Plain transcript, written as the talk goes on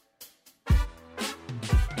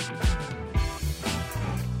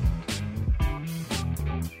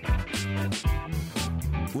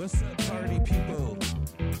What's up, party people?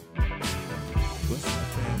 What's up,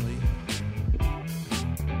 family?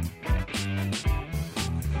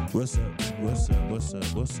 What's up? What's up? What's up?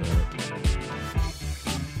 What's up?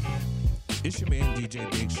 It's your man, DJ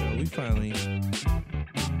Big Show.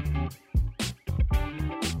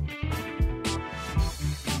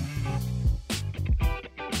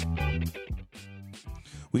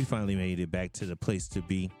 We finally made it back to the place to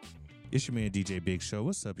be. It's your man, DJ Big Show.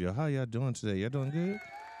 What's up, y'all? How y'all doing today? Y'all doing good?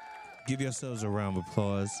 Give yourselves a round of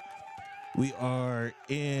applause. We are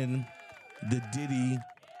in the Diddy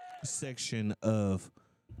section of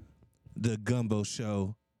the Gumbo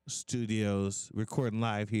Show studios, recording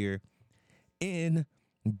live here in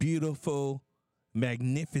beautiful,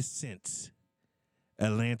 magnificent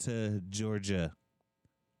Atlanta, Georgia.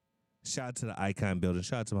 Shout out to the Icon Building.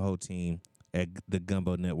 Shout out to my whole team at the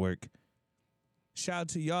Gumbo Network. Shout out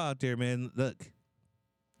to y'all out there, man. Look,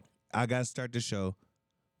 I got to start the show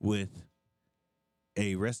with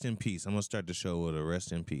a rest in peace. I'm going to start the show with a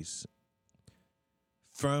rest in peace.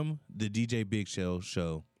 From the DJ Big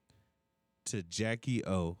Show to Jacky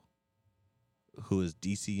O, who is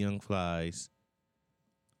DC Young Fly's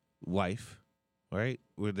wife, right?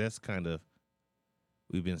 Well, that's kind of,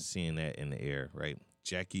 we've been seeing that in the air, right?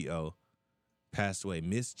 Jacky O passed away.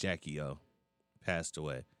 Miss Jacky O passed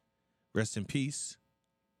away. Rest in peace.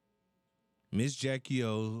 Miss Jacky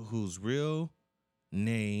O, whose real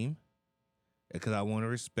name, because I want to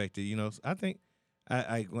respect it. You know, I think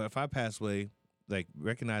if I pass away, like,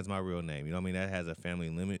 recognize my real name. You know what I mean? That has a family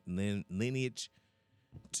lineage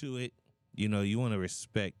to it. You know, you want to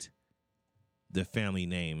respect the family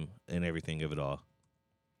name and everything of it all.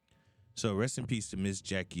 So rest in peace to Miss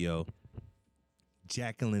Jacky O.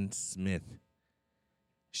 Jacqueline Smith.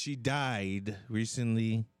 She died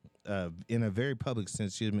recently in a very public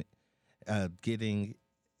sense. She was getting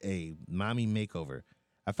a mommy makeover.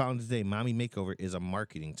 I found today mommy makeover is a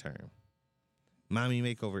marketing term. Mommy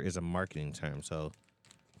makeover is a marketing term. So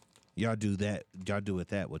y'all do that. Y'all do with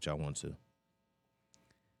that what y'all want to.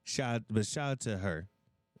 Shout out to her.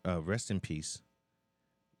 Rest in peace.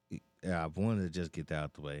 I wanted to just get that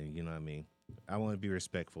out the way. You know what I mean? I want to be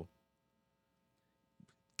respectful.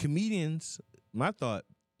 Comedians, my thought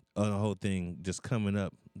on the whole thing, just coming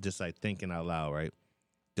up, just like thinking out loud, right?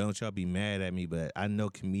 Don't y'all be mad at me, but I know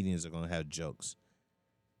comedians are going to have jokes.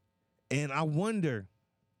 And I wonder,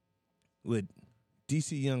 with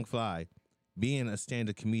DC Young Fly being a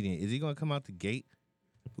stand-up comedian, is he going to come out the gate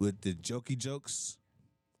with the jokey jokes?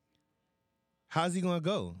 How's he going to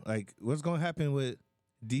go? Like, what's going to happen with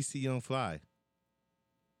DC Young Fly?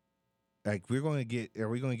 Like, are we going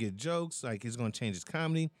to get jokes? Like, is it going to change his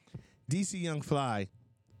comedy? DC Young Fly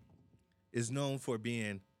is known for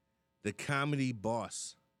being the comedy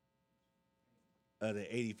boss of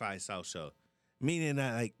the 85 South Show. Meaning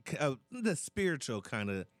that, like, the spiritual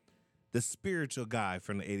guy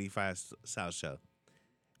from the 85 South Show.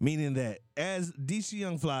 Meaning that as DC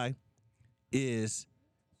Young Fly is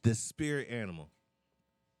the spirit animal.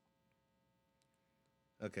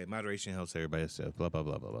 Okay, moderation helps everybody. So blah, blah,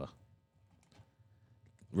 blah, blah, blah.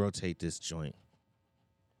 Rotate this joint.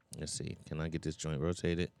 Let's see. Can I get this joint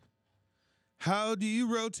rotated? How do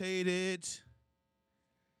you rotate it?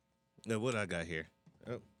 Now, what I got here?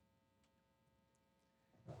 Oh.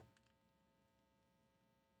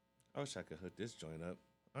 I wish I could hook this joint up.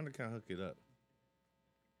 I wonder can I hook it up.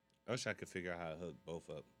 I wish I could figure out how to hook both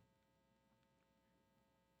up.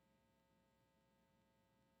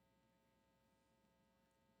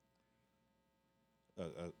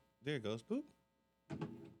 There it goes. Boop.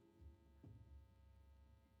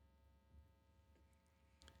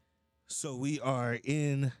 So we are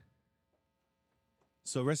in.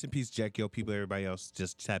 So rest in peace, Jacky O. People, everybody else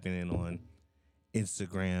just tapping in on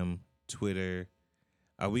Instagram, Twitter.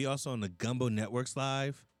 Are we also on the Gumbo Networks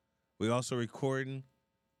live? We also recording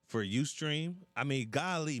for Ustream. I mean,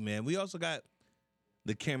 golly, man. We also got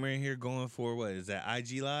the camera in here going for, what is that,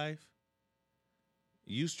 IG Live?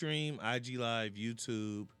 Ustream, IG Live,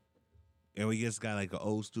 YouTube. And we just got like an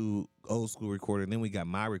old school recorder. And then we got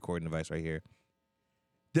my recording device right here.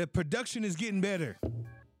 The production is getting better.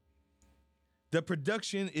 The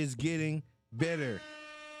production is getting better.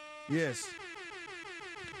 Yes.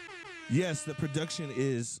 Yes, the production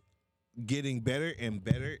is getting better and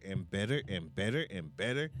better and better and better and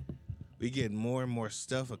better. We get more and more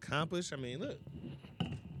stuff accomplished. I mean, look.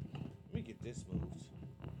 Let me get this moved.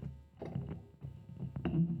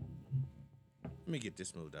 Let me get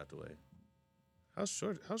this moved out the way. How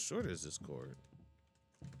short is this cord?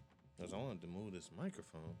 Because I wanted to move this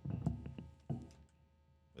microphone.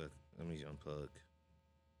 Look, let me unplug.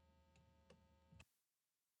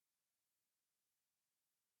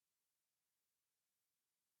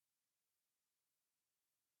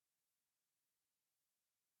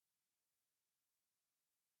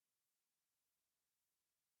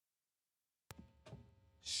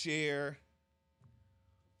 share,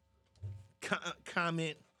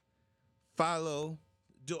 comment, follow,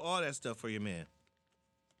 do all that stuff for your man.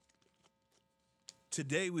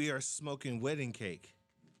 Today we are smoking wedding cake.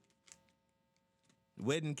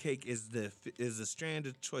 Wedding cake is the strand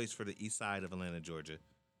of choice for the east side of Atlanta, Georgia.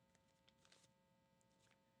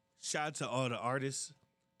 Shout out to all the artists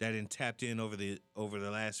that tapped in over the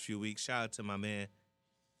last few weeks. Shout out to my man,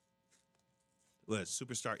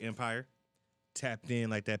 Superstar Empire, tapped in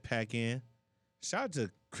like that pack in. Shout out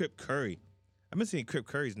to Crip Curry. I've been seeing Crip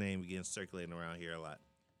Curry's name again circulating around here a lot.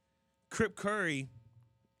 Crip Curry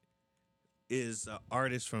is an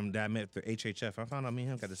artist from that I met through HHF. I found out me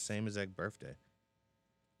and him got the same exact birthday.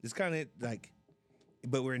 It's kind of like,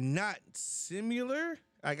 but we're not similar.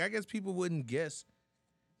 Like, I guess people wouldn't guess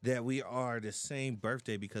that we are the same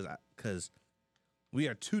birthday because we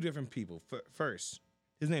are two different people. First,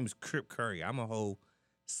 his name is Crip Curry. I'm a whole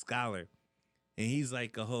scholar, and he's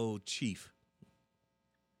like a whole chief.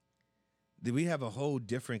 We have a whole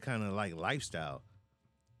different kind of like lifestyle.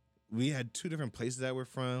 We had two different places that we're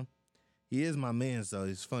from. He is my man, so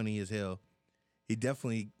he's funny as hell. He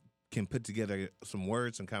definitely can put together some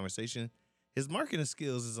words, some conversation. His marketing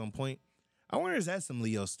skills is on point. I wonder, is that some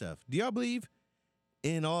Leo stuff? Do y'all believe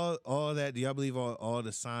in all that? Do y'all believe all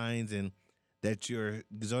the signs and that your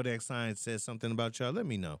zodiac sign says something about y'all? Let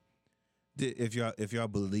me know if y'all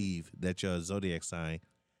believe that your zodiac sign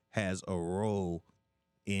has a role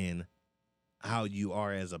in how you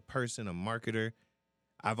are as a person, a marketer.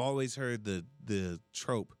 I've always heard the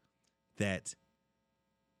trope that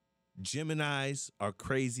Geminis are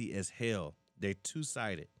crazy as hell. They're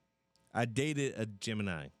two-sided. I dated a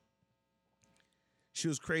Gemini. She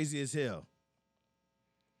was crazy as hell.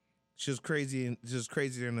 She was crazier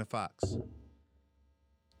than a fox.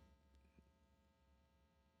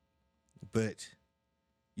 But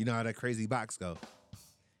you know how that crazy box go.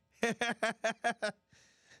 I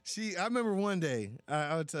remember one day,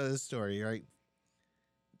 I'll tell this story, right?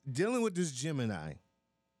 Dealing with this Gemini.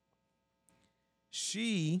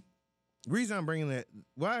 Reason I'm bringing that,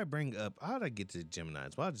 why I bring up, how did I get to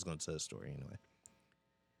Geminis? Well, I'm just going to tell the story anyway.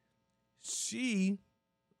 She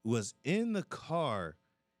was in the car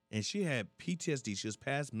and she had PTSD. She was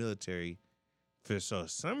past military for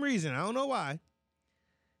some reason, I don't know why.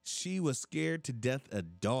 She was scared to death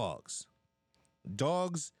of dogs.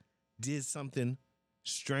 Dogs did something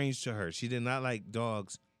strange to her. She did not like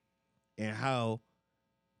dogs and how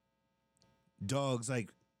dogs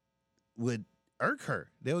like would irk her.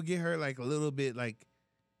 They would get her like a little bit like,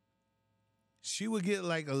 she would get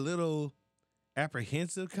like a little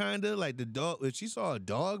apprehensive kind of like the dog. If she saw a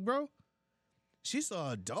dog, bro, she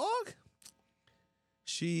saw a dog,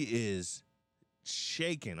 she is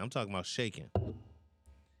shaking. I'm talking about shaking.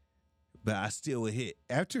 But I still would hit.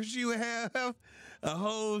 After she would have a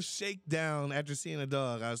whole shakedown after seeing a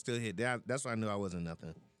dog, I would still hit. That's why I knew I wasn't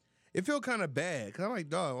nothing. It felt kind of bad because I'm like,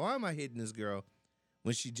 dog, why am I hitting this girl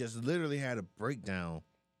when she just literally had a breakdown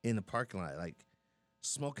in the parking lot, like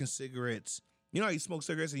smoking cigarettes? You know how you smoke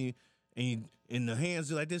cigarettes and the hands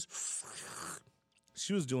do like this?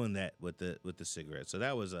 She was doing that with the cigarette. So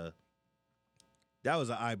that was an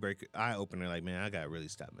eye opener. Like, man, I gotta really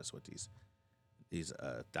stop messing with these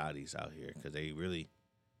thotties out here because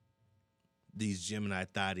these Gemini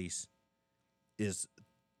thotties is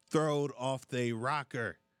throwed off they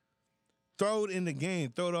rocker. Throwed in the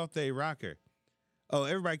game, throwed off they rocker. Oh,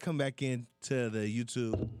 everybody come back into the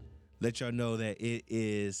YouTube. Let y'all know that it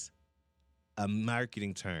is a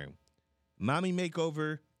marketing term. Mommy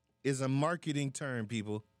makeover is a marketing term,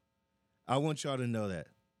 people. I want y'all to know that.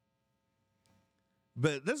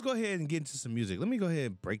 But let's go ahead and get into some music. Let me go ahead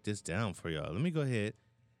and break this down for y'all. Let me go ahead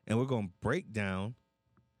and we're going to break down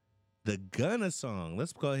the Gunna song.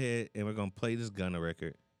 Let's go ahead and we're going to play this Gunna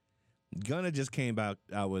record. Gunna just came out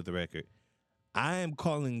with the record. I am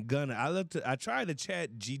calling Gunna. I tried to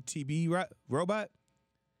chat GTB robot,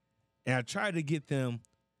 and I tried to get them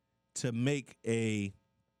to make a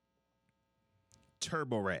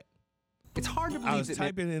turbo rap. It's hard to believe. I was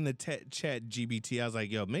typing in the chat GBT. I was like,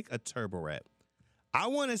 yo, make a turbo rap. I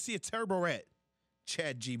want to see a turbo rap,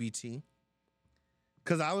 chat GBT.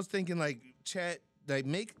 Because I was thinking like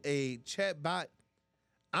make a chat bot.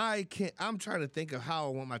 I'm trying to think of how I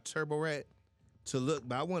want my turbo rat to look,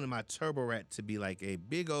 but I wanted my turbo rat to be like a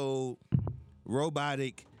big old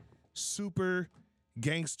robotic super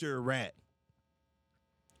gangster rat.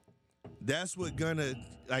 That's what Gunna,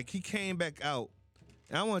 like, he came back out.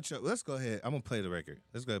 And I want y'all, let's go ahead. I'm going to play the record.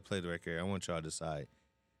 Let's go ahead and play the record. I want y'all to decide.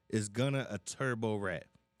 Is Gunna a turbo rat?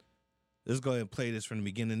 Let's go ahead and play this from the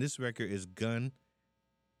beginning. This record is Bread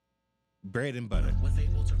and Butter. Was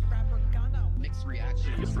able to rapper Gunna mixed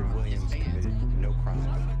reactions Mr. from his Williams fans. committed no crime.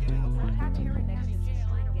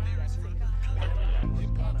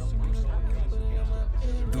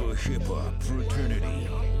 The hip hop fraternity.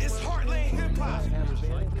 It's Heartland Hip Hop.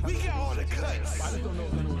 We got all the cuts.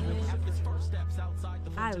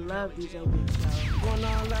 I love DJ Big CHEAUX. Going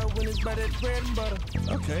all out when it's by that bread and butter.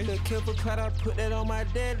 Okay. The kill for clout, I put that on my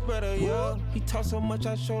dead brother, yeah. He talk so much,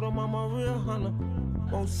 I showed him I'm a real hunter.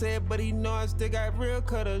 Won't say it, but he know I still got real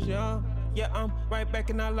cutters, yeah. Yeah, I'm right back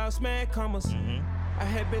and I lost mad commas. I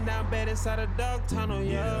had been down bad inside a dog tunnel,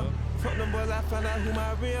 yeah. Fuck them boys, I found out who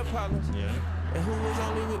my real partners. Yeah. And who was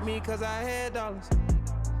only with me cause I had dollars.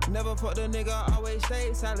 Never fucked a nigga, always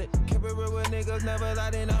stayed solid. Kept it real with niggas, never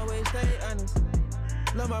lied and always stayed honest.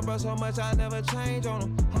 Love my bro so much, I never change on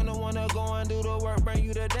him. I'm the one to go and do the work, bring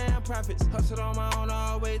you the damn profits. Hustled on my own,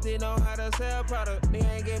 I always did know how to sell product.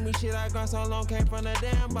 Nigga ain't gave me shit, I grind so long, came from the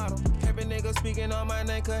damn bottom. Every nigga speaking on my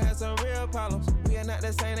name could have some real problems. We are not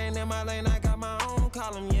the same, ain't in my lane, I got my own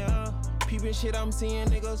column, yeah. Peeping shit, I'm seeing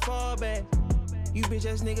niggas fall back. You bitch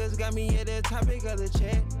ass niggas got me at the topic of the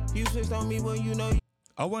chat. You switched on me when you know you.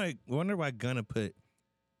 I wonder why Gunna put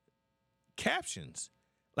captions.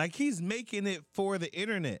 Like he's making it for the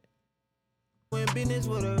internet. In business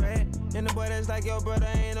with a rat. And the boy that's like, yo, brother,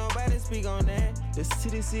 ain't nobody speak on that. The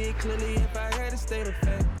city see it clearly if I had to state of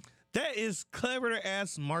fact. That is clever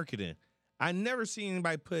ass marketing. I never seen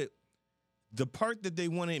anybody put the part that they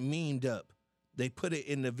wanted memed up. They put it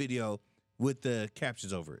in the video with the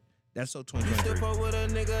captions over it. That's so You 2023. step up with a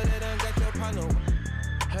nigga that done got your partner.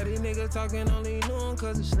 How these niggas talking only knew him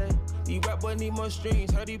cause it's slay. These rap boys need more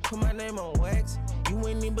streams. Heard he put my name on wax. You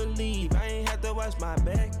wouldn't even believe I ain't have to watch my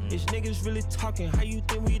back. If niggas really talking, how you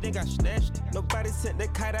think we done got snatched? Nobody sent the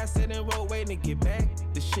kite, I sat in road waiting to get back.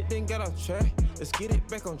 The shit didn't get off track. Let's get it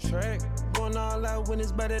back on track. Going all out when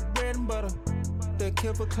it's by that bread and butter. The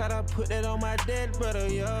kill for clout, I put that on my dead brother,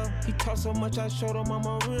 yeah. He talk so much, I showed him I'm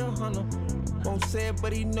a real hunter. Won't say it,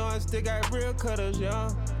 but he know I still got real cutters,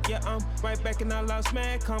 yeah. Yeah, I'm right back and I lost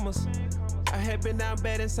mad commas. I had been down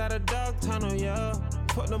bad inside a dog tunnel, yeah.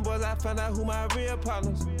 Fuck them boys, I found out who my real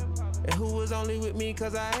partners. And who was only with me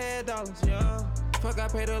cause I had dollars, yeah. Fuck, I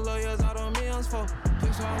paid the lawyers all them millions for.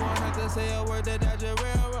 Just so I won't have to say a word that dodge a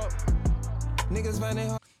railroad. Niggas find it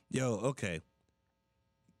hard. Yo, okay.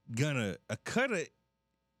 Gunna, a cutter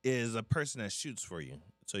is a person that shoots for you.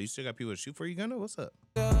 So you still got people that shoot for you, Gunna? What's up?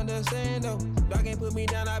 Understand though, dog ain't put me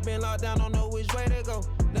down, I been locked down, don't know which way to go.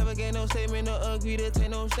 Never gave no statement or agree to take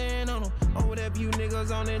no stand on them. On whatever you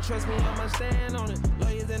niggas on it, trust me, I'ma stand on it.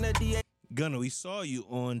 Lawyers and the DA. Gunna, we saw you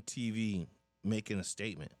on TV making a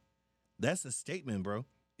statement. That's a statement, bro.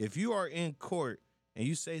 If you are in court and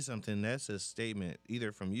you say something, that's a statement,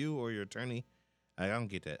 either from you or your attorney. I don't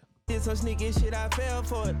get that. Did some sneaky shit, I fell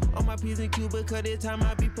for it. On my P's and Q's, because this time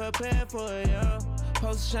I be prepared for it, yeah.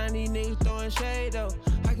 Post shiny niggas throwing shade, though.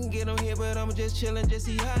 I can get on here, but I'm just chillin', just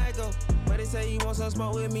see how I go. But they say you want some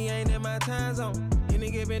smoke with me, ain't in my time zone.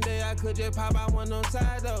 Any given day, I could just pop out one of them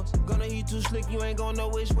side though. Gonna eat too slick, you ain't gonna know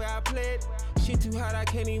which way I played. Shit too hot, I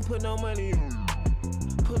can't even put no money on.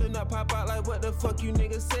 Pulling up, pop out like what the fuck you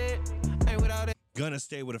niggas said. Ain't without that. Gonna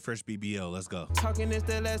stay with a fresh BBL. Let's go. Talking this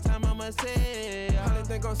the last time I'ma say it. I don't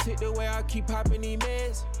think I'm sick the way I keep popping these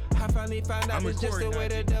meds. I finally found out it's just the way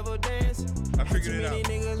the devil dance. I figured it out.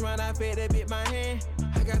 Too many niggas run, I fed that bit my hand.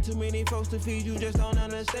 I got too many folks to feed, you just don't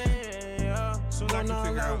understand. Yeah. Soon as I can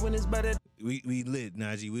figure out when it's better. We lit,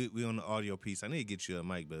 Najee. We on the audio piece. I need to get you a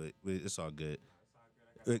mic, but it's all good.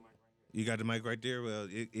 You got the mic right there. Well,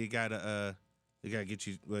 it gotta get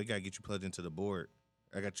you. Well, it gotta get you plugged into the board.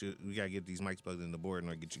 I got you. We gotta get these mics plugged in the board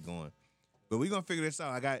and I'll get you going. But we gonna figure this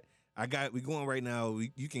out. We going right now.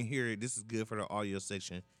 You can hear it. This is good for the audio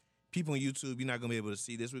section. People on YouTube, you're not gonna be able to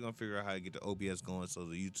see this. We're gonna figure out how to get the OBS going so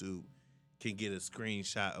the YouTube can get a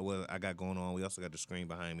screenshot of what I got going on. We also got the screen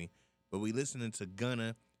behind me. But we listening to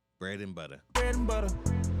Gunna, Bread and Butter. Bread and butter.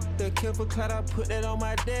 The kill for clout, I put that on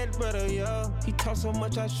my dead brother, yeah. He talk so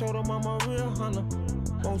much, I showed him I'm a real hunter.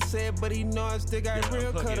 Won't say it, but he know I still got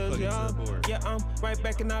real cutters, yeah. Yeah, I'm right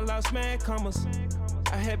back and I lost mad commas.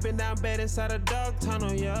 I had been down bad inside a dog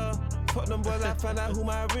tunnel, yeah. Fuck them boys, I found out who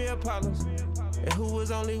my real partners. And who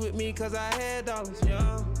was only with me cause I had dollars,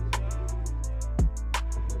 yeah.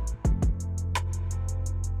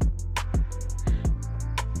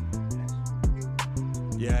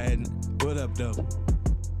 Yeah, and what up, though?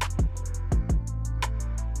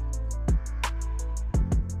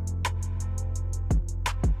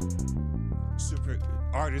 Super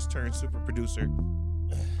artist turned super producer.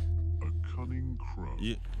 A cunning crow.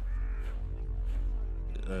 Yeah.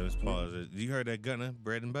 Let's pause it. You heard that Gunna,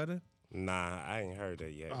 Bread and Butter? Nah, I ain't heard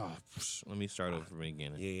that yet. Oh, let me start over from the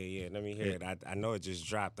beginning. Yeah. Let me hear it. I know it just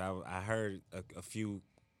dropped. I heard a few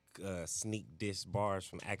sneak diss bars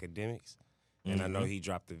from Academics, and I know he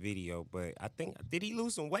dropped the video. But I think, did he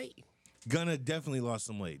lose some weight? Gunna definitely lost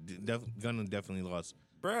some weight. Gunna definitely lost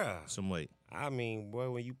some weight. I mean, boy,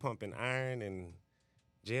 when you pumping iron and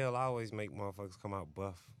jail always make motherfuckers come out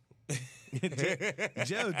buff.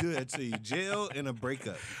 Jail do that to you. Jail and a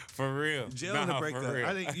breakup. For real. Jail and a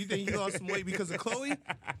breakup. You think you lost some weight because of Chloe?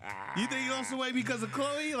 You think you lost some weight because of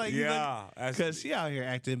Chloe? Like, yeah, because she out here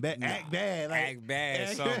acting bad. Act bad. Like, act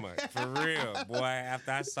bad so much. For real. Boy,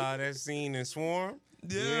 after I saw that scene in Swarm.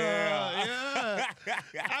 Yeah.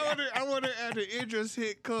 I wonder after Idris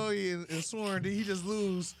hit Chloe and Swarm, did he just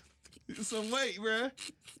lose some weight, bruh?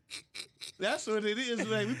 That's what it is.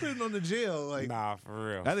 Like, we put him on the jail. Like, nah, for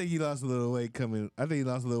real. I think he lost a little weight I think he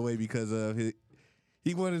lost a little weight because of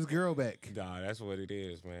he wanted his girl back. Nah, that's what it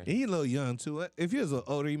is, man. And he a little young too. If he was a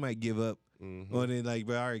little older, he might give up. Or then like,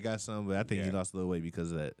 but I already got something. But I think he lost a little weight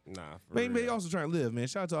because of that. Nah, for real. Man, he real. also trying to live, man.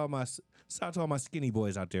 Shout out to all my skinny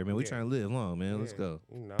boys out there, man. We trying to live long, man. Let's go.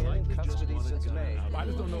 You know. I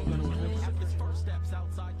just don't know his first steps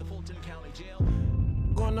outside the Fulton County Jail.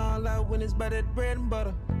 Going all out when it's by that bread and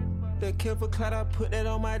butter. The kill for clout, I put that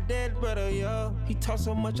on my dead brother, yo. He talk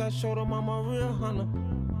so much, I showed him I'm a real hunter.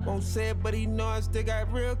 Won't say it, but he know I still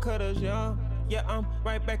got real cutters, yo. Yeah, I'm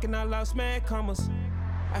right back and I lost mad commas.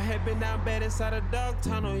 I had been down bad inside a dog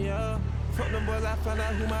tunnel, yo. Fuck them boys, I found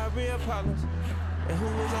out who my real partners. And who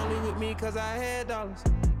was only with me cause I had dollars.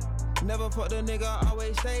 Never fucked a nigga,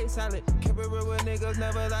 always stayed solid. Kept it real with niggas,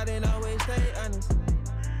 never lied and always stayed honest.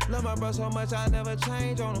 Love my bro so much, I never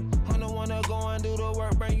change on him. I'm the one to go and do the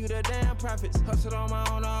work, bring you the damn profits. Hustled on my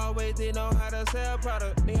own, I always did know how to sell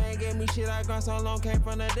product. Nigga ain't gave me shit, I grind so long, came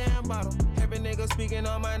from the damn bottom. Every nigga speaking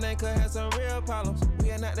on my name could have some real problems.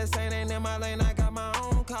 We are not the same, ain't in my lane, I got my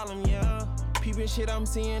own column, yeah. Peeping shit, I'm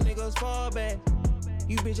seeing niggas fall back.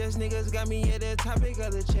 You bitch ass niggas got me at the topic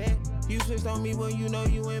of the chat. You switched on me when you know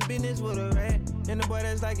you in business with a rat. And the boy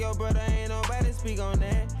that's like your brother, ain't nobody speak on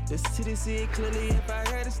that. The city see it clearly if I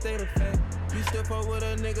had to state of fact. You still fuck with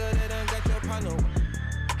a nigga that done got your partner.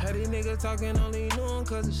 Heard these niggas talking only knew him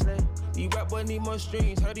cause it's slay. These rap boys need more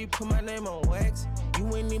streams, heard he put my name on wax.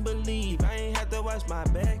 You ain't even believe, I ain't have to watch my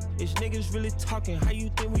back. It's niggas really talking, how you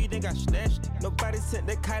think we done got snatched? Nobody sent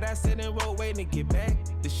the kite, I sat in road waiting to get back.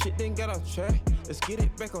 This shit didn't get off track, let's get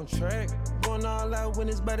it back on track. Going all out when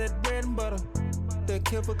it's by that bread and butter. The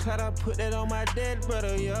kill for clout, I put that on my dead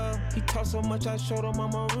brother, yo. He talk so much, I showed him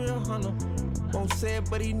I'm a real hunter. Won't say it,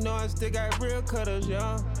 but he know I still got real cutters,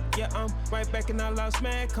 yo. Yeah, I'm right back and I lost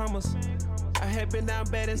mad commas. I had been down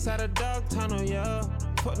bad inside a dog tunnel, yo.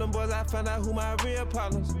 Fuck them boys, I found out who my real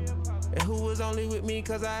partners. And who was only with me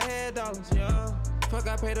cause I had dollars, yo. Fuck,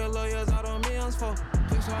 I paid the lawyers all them millions for.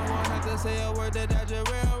 Picture I won't have to say a word to dodge a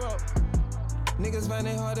railroad. Niggas find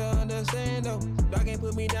it hard to understand though. Dog ain't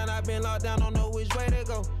put me down, I been locked down, don't know which way to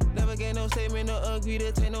go. Never gave no statement or agree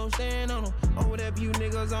to take no stand on them. On whatever you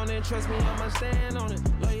niggas on it, trust me, I'ma stand on it.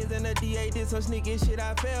 Lawyers and the DA did some sneaky shit,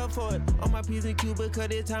 I fell for it. On my P's and Q, because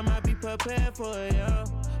this time I be prepared for it, yo.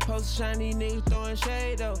 Post shiny niggas throwing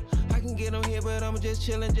shade though. I can get on here, but I'm just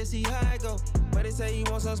chillin', just see how I go. But they say you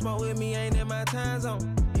want some smoke with me, ain't in my time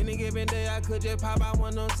zone. Any given day, I could just pop out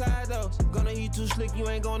one of them side though. Gonna eat too slick, you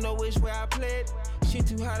ain't gonna know which way I played. Shit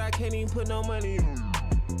too hot, I can't even put no money on.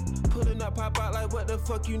 Pulling up, pop out like what the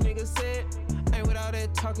fuck you niggas said. Ain't with all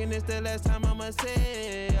that talking, it's the last time I'ma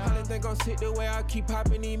say it. I don't think I'm sick the way I keep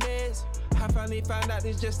popping these meds. I finally found out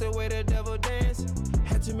this just the way the devil dance.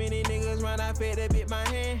 Had too many niggas run, I fed that bit my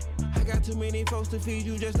hand. I got too many folks to feed,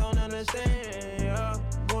 you just don't understand. Yeah.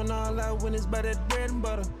 Going all out when it's by that bread and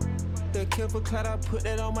butter. The kill for clout, I put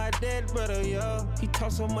that on my dead brother, yo. He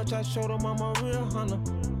talk so much, I showed him I'm a real hunter.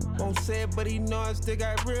 Won't say it, but he know I still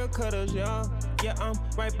got real cutters, yo. Yeah, I'm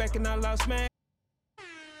right back and I lost man.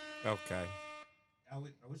 Okay. I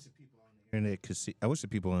wish the people on the internet could see. I wish the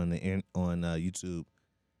people on YouTube,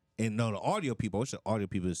 and no, the audio people. I wish the audio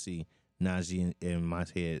people could see Najee in my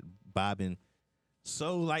head bobbing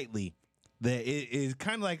so lightly that it is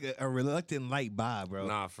kind of like a reluctant light bob, bro.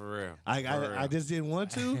 Nah, for real. I just didn't want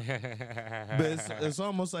to, but it's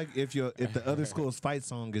almost like if the other school's fight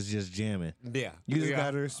song is just jamming. Yeah, you just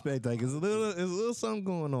gotta respect. Like it's a little something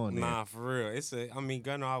going on there. Nah, for real. I mean,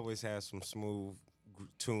 Gunna always has some smooth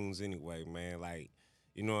tunes anyway, man. Like,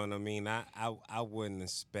 you know what I mean? I wouldn't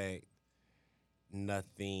expect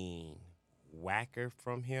nothing whacker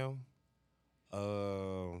from him.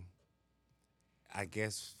 I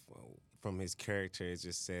guess from his character, it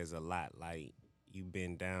just says a lot. Like, you've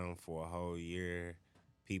been down for a whole year,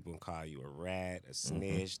 People call you a rat, a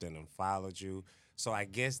snitch, then unfollowed you. So I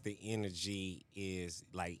guess the energy is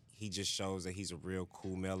like he just shows that he's a real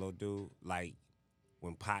cool, mellow dude. Like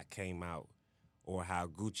when Pac came out, or how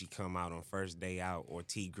Gucci come out on First Day Out, or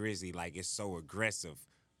T Grizzly, like it's so aggressive.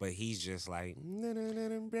 But he's just like bread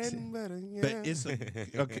and butter. Yeah. But it's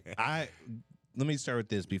okay. Let me start with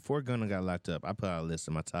this. Before Gunna got locked up, I put out a list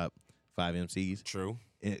of my top 5 MCs. True.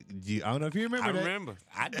 I don't know if you remember that. I remember.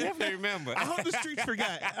 I definitely remember. I hope the streets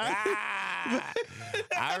forgot.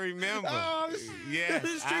 I remember. Oh, yeah.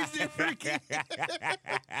 The streets didn't forget.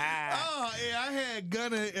 Oh, yeah, I had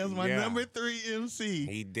Gunna as my number 3 MC.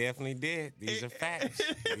 He definitely did. These are facts.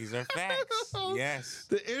 These are facts. Yes.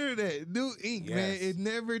 The internet, new ink, man, it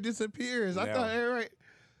never disappears. I thought, right.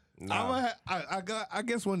 No. I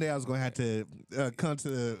guess one day I was going to have to come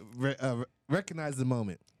to recognize the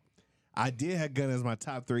moment. I did have Gunna as my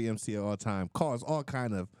top 3 MC of all time. Caused all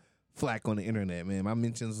kind of flack on the internet, man. My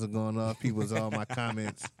mentions are going off. People's all my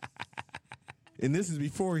comments. And this is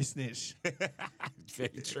before he snitched.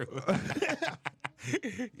 Very true.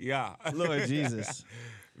 Yeah. Lord Jesus.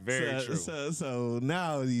 Very true. So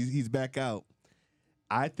now he's back out.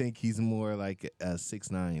 I think he's more like a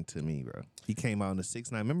 6ix9ine to me, bro. He came out in the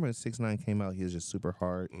 6ix9ine. Remember when 6ix9ine came out? He was just super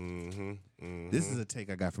hard. This is a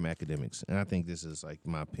take I got from academics, and I think this is like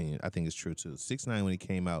my opinion. I think it's true too. 6ix9ine when he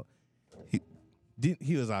came out,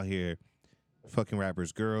 he was out here fucking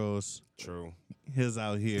rappers' girls. True. He was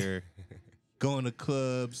out here going to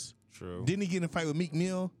clubs. True. Didn't he get in a fight with Meek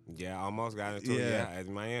Mill? Yeah, almost got into it. Yeah, at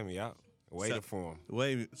Miami. Yeah, waited for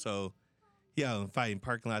him. So yeah, fighting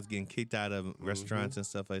parking lots, getting kicked out of restaurants and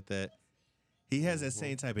stuff like that. He has that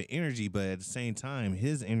same type of energy, but at the same time,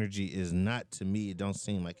 his energy is not, to me, it don't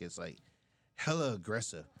seem like it's like hella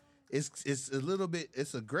aggressive. It's a little bit,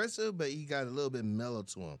 it's aggressive, but he got a little bit mellow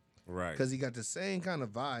to him. Right. Because he got the same kind of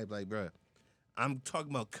vibe, like, bro, I'm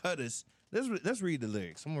talking about cutters. Let's read the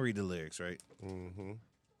lyrics. I'm going to read the lyrics, right?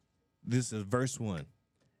 This is verse 1.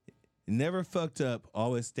 Never fucked up,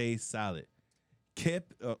 always stay solid.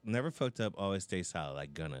 Never fucked up, always stay solid,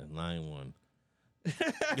 like Gunna, line 1.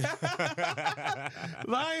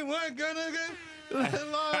 Line 1, Gunna.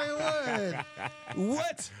 Line 1.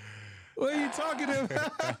 What? What are you talking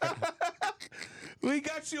about? We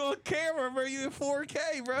got you on camera, bro. You in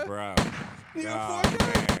 4K, bro. Bro. You in 4K.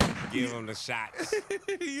 Man. Give him the shots.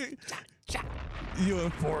 You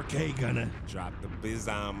in 4K, Gunna. Drop the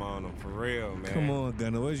bizarre on him for real, man. Come on,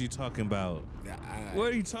 Gunna. What are you talking about?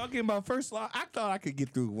 What are you talking about? First line, I thought I could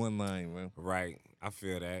get through one line, man. Right. I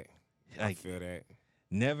feel that. I feel that.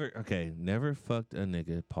 Never fucked a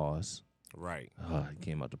nigga, pause. Right. Oh, it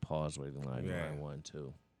came out the pause worthy line, line 1,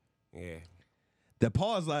 too. Yeah. The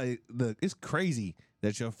pause, like, look, it's crazy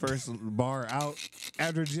that your first bar out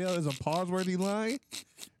after jail is a pause-worthy line.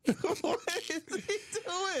 What is he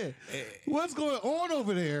doing? What's going on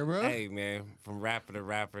over there, bro? Hey, man, from rapper to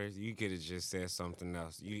rapper, you could have just said something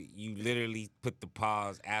else. You literally put the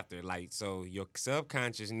pause after, like, so your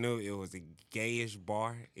subconscious knew it was a gayish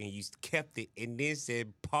bar, and you kept it, and then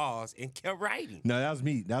said pause and kept writing. No, that was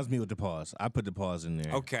me. That was me with the pause. I put the pause in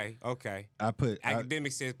there. Okay.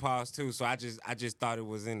 Academic says pause too, so I just thought it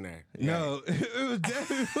was in there. No, it was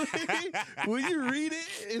definitely when you read it,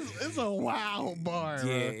 it's a wild bar.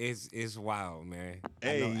 Yeah, bro. it's wild, man.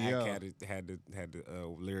 Hey, I know yo. Ak had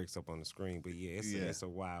the lyrics up on the screen, but yeah, it's a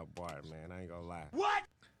wild bar, man. I ain't gonna lie. What?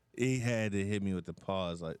 He had to hit me with the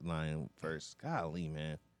pause line first. Golly,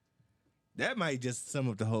 man. That might just sum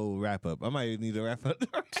up the whole wrap up. I might need to wrap up.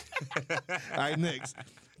 All right, next.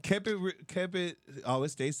 Kept it,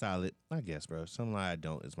 always stay solid. I guess, bro. Some lie I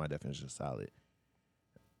don't is my definition of solid.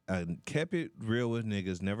 Kept it real with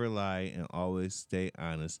niggas, never lie, and always stay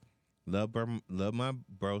honest. Love my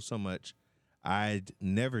bro so much, I'd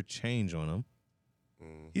never change on him.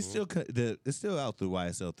 He's still it's still out through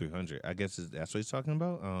YSL 300. I guess that's what he's talking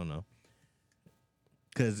about. I don't know.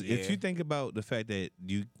 Because if you think about the fact that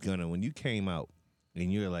when you came out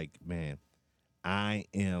and you're like, man, I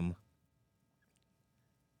am.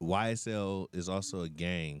 YSL is also a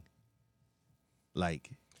gang. Like,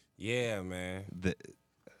 yeah, man. That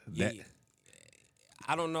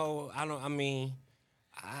I don't know. I mean,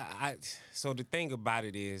 so the thing about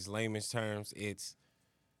it is, layman's terms, it's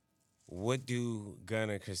what do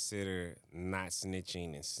Gunna consider not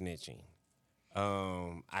snitching and snitching?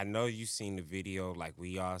 I know you seen the video, like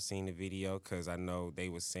we all seen the video, because I know they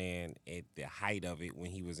was saying at the height of it when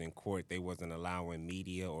he was in court, they wasn't allowing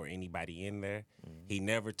media or anybody in there. He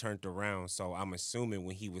never turned around, so I'm assuming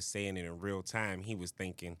when he was saying it in real time, he was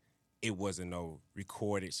thinking it wasn't no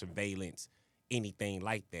recorded surveillance, anything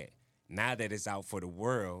like that. Now that it's out for the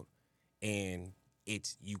world and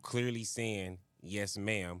it's you clearly saying, yes,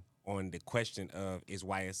 ma'am, on the question of is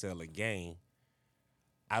YSL a gang,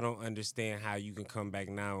 I don't understand how you can come back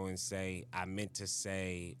now and say, I meant to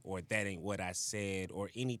say, or that ain't what I said, or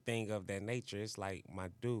anything of that nature. It's like, my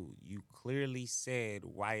dude, you clearly said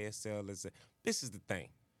YSL is a... This is the thing.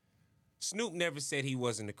 Snoop never said he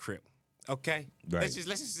wasn't a Crip. Okay? Right. Let's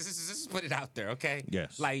just put it out there, okay?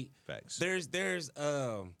 Yes. Like, Facts. there's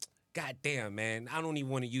goddamn, man, I don't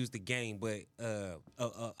even want to use the game, but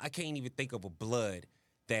I can't even think of a blood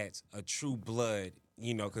that's a true blood,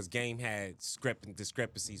 you know, because Game had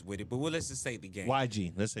discrepancies with it. But let's just say the Game.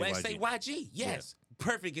 YG. Let's say Let's YG. say YG. Yes.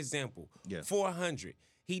 Perfect example. Yeah. 400.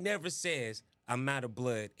 He never says, I'm not a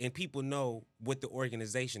blood, and people know what the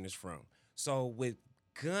organization is from. So with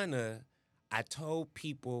Gunna, I told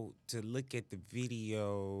people to look at the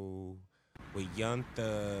video with Young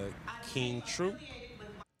Thug, King Troop.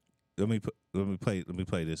 Let me play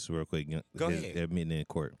this real quick. Go ahead. Admitting in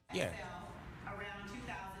court. Yeah. Around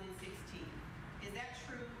 2016. Is that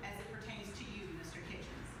true as it pertains to you, Mr.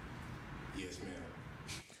 Kitchens? Yes,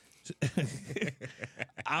 ma'am.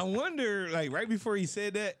 I wonder, like, right before he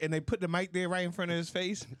said that, and they put the mic there right in front of his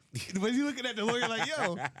face, was he looking at the lawyer like,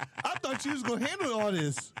 yo, I thought you was going to handle all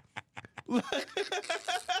this.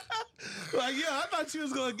 Like, yo, I thought you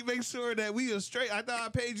was going to make sure that we are straight. I thought I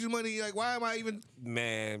paid you money. Like, why am I even...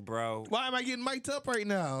 Man, bro. Why am I getting mic'd up right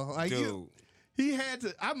now? Like, Dude. He had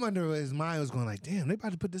to... I wonder what his mind was going like, damn, they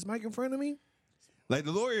about to put this mic in front of me? Like,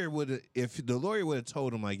 the lawyer would have... If the lawyer would have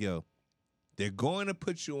told him, like, yo, they're going to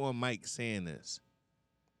put you on mic saying this.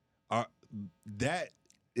 That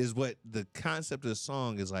is what the concept of the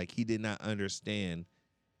song is like. He did not understand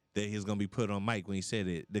that he was going to be put on mic when he said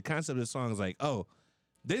it. The concept of the song is like, oh,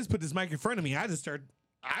 they just put this mic in front of me. I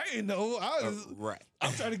didn't know. Right.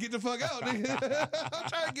 I'm trying to get the fuck out. Nigga. I'm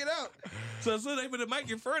trying to get out. So they put the mic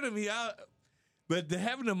in front of me. But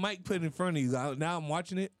having the mic put in front of you, now I'm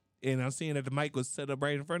watching it, and I'm seeing that the mic was set up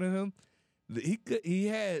right in front of him.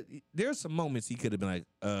 There's some moments he could have been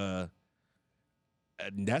like,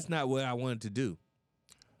 that's not what I wanted to do.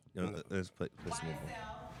 Let's play some more.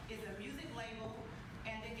 YSL is a music label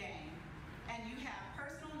and a gang, and you have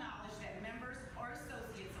personal knowledge that members or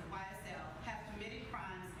associates of YSL have committed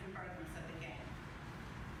crimes in furtherance of the gang.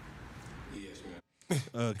 Yes,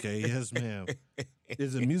 ma'am. Okay, yes, ma'am.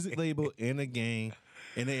 There's a music label and a gang,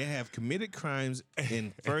 and they have committed crimes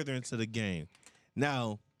in furtherance of the gang.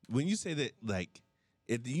 Now, when you say that, like,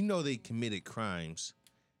 if you know they committed crimes,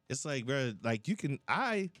 it's like, bro, like you can.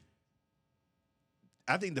 I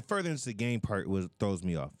think the furtherance of the game part throws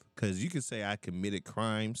me off because you can say I committed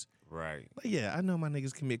crimes, Right. Like, yeah, I know my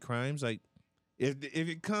niggas commit crimes. Like, if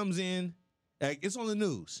it comes in, like it's on the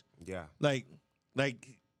news. Yeah. Like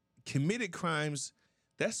committed crimes.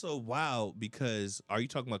 That's so wild because are you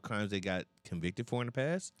talking about crimes they got convicted for in the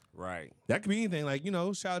past? Right. That could be anything. Like, you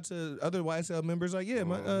know, shout out to other YSL members. Like, yeah,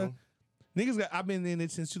 my niggas got. I've been in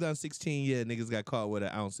it since 2016. Yeah, niggas got caught with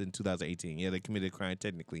an ounce in 2018. Yeah, they committed a crime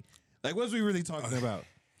technically. Like, what's we really talking about?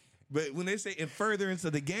 But when they say in furtherance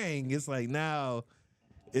of the gang, it's like now,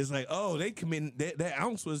 it's like, oh, they committed that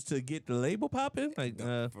ounce was to get the label popping. Like,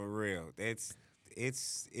 For real, it's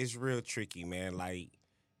real tricky, man. Like,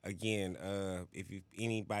 again, if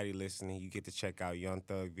anybody listening, you get to check out Young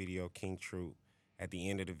Thug video, King Troop. At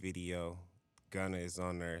the end of the video, Gunna is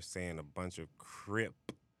on there saying a bunch of Crip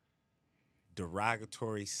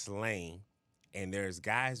derogatory slang, and there's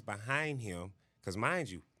guys behind him. Because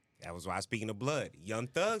mind you, that was why speaking of blood, Young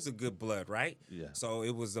Thug's a good blood, right? Yeah. So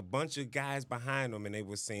it was a bunch of guys behind him, and they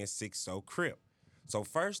were saying 6-0 Crip. So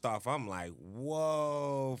first off, I'm like,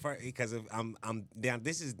 whoa, because I'm down.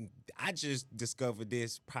 I just discovered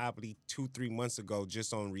this probably 2-3 months ago,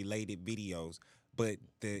 just on related videos. But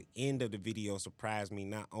the end of the video surprised me,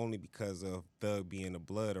 not only because of Thug being a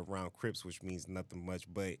blood around Crips, which means nothing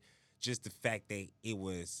much, but just the fact that it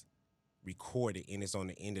was recorded and it's on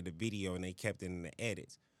the end of the video and they kept it in the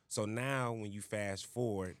edits. So now when you fast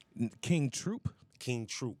forward, King Troop.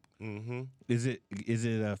 Mm-hmm. Is it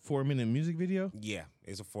a 4-minute music video? Yeah,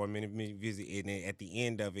 it's a 4-minute visit, and then at the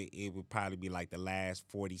end of it, it would probably be like the last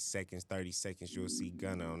 40 seconds, 30 seconds. You'll see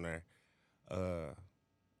Gunna on there,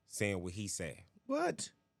 saying what he said. What?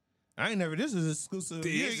 I ain't never. This is exclusive.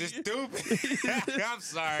 This is stupid. I'm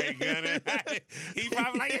sorry, Gunna. He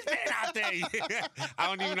probably like, it's been out there. I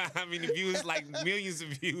don't even know how many views, like millions of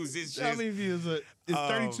views. It's just, how many views? It's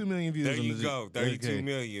 32 million views. There on you the go, 32 okay.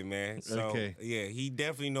 million, man. So Okay. yeah, he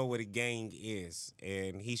definitely know what a gang is,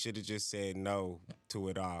 and he should have just said no to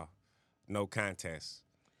it all. No contest.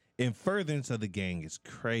 In furtherance of the gang is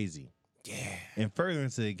crazy. Yeah. In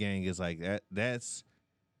furtherance of the gang is like that.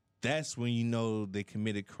 That's when you know they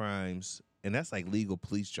committed crimes and that's like legal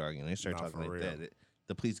police jargon. They start Nah, talking for like real. that.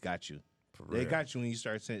 The police got you. They real. got you when you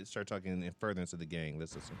start talking in furtherance of the gang.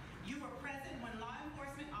 Let's listen. You were present when law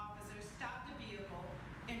enforcement officers stopped a vehicle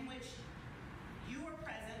in which you were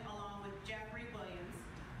present along with Jeffrey Williams,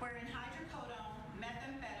 wherein hydrocodone,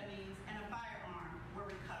 methamphetamines, and a firearm were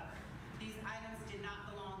recovered. These items did not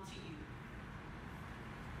belong to you.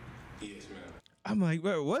 Yes, ma'am. I'm like,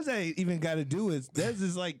 bro, what's that even got to do with? That's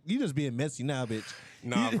just like you just being messy now, bitch.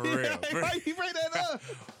 Nah, for real. Why you bring that up?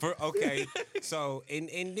 Okay, so and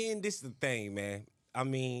then this is the thing, man. I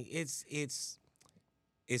mean, it's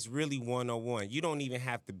really 101. You don't even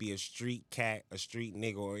have to be a street cat, a street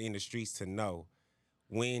nigga, or in the streets to know.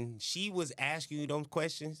 When she was asking you those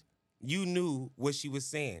questions, you knew what she was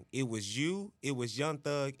saying. It was you, it was Young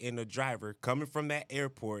Thug, and the driver coming from that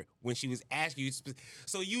airport when she was asking you.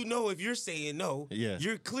 So you know if you're saying no, Yeah.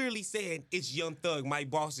 you're clearly saying it's Young Thug, my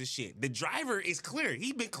boss's shit. The driver is clear.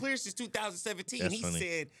 He's been clear since 2017. That's He funny.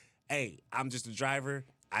 said, hey, I'm just a driver.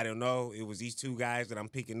 I don't know. It was these two guys that I'm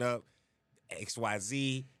picking up,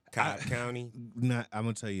 XYZ, Cobb County. I'm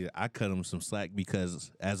gonna tell you, I cut them some slack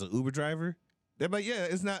because as an Uber driver, they're like, yeah,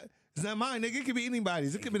 it's not mine, nigga. It could be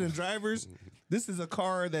anybody's. It could be the driver's. This is a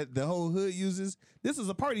car that the whole hood uses. This is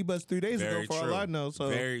a party bus 3 days ago, for all I know. So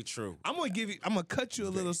very true. I'm gonna cut you a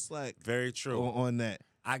little slack. Very true. On that.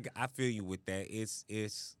 I feel you with that. It's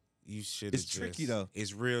you should. It's tricky, though.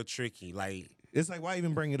 It's real tricky. Like It's like, why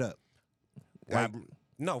even bring it up? why? Like,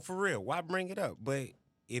 No, for real. Why bring it up? But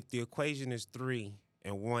if the equation is 3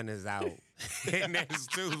 and 1 is out, and there's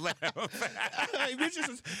 2 left. hey,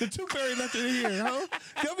 bitches, the two fairy left in here, huh?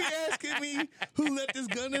 Don't be asking me who left this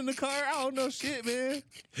gun in the car. I don't know shit, man.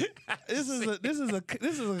 This is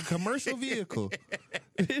a commercial vehicle.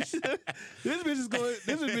 this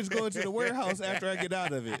bitch going to the warehouse after I get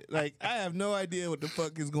out of it. Like, I have no idea what the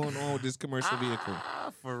fuck is going on with this commercial vehicle.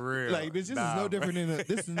 For real. Like, bitch, this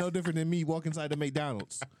is no different than me walking inside the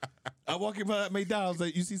McDonald's. I walk inside McDonald's,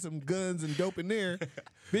 like you see some guns and dope in there.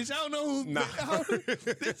 Bitch, I don't know who. Nah.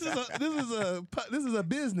 This is a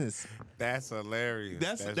business. That's hilarious.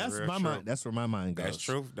 That's real my true. mind. That's where my mind goes. That's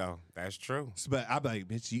true, though. That's true. But I be like,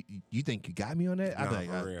 bitch, you think you got me on that? I be Nah, like,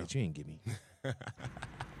 for real. bitch, you ain't get me. And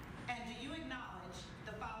do you acknowledge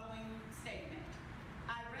the following statement?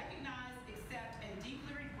 I recognize, accept, and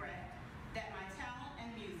deeply regret that my talent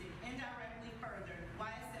and music indirectly furthered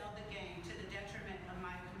YSL the game to the detriment of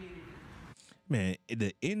my community. Man,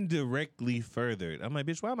 the indirectly furthered. I'm like,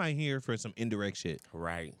 bitch, why am I here for some indirect shit?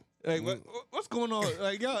 Right. Like, what's going on?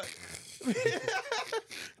 Like, y'all,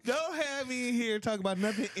 don't have me in here talking about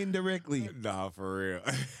nothing indirectly. Nah, for real.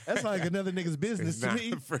 That's like another nigga's business to Nah,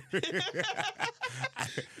 me. for real.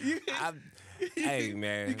 Hey,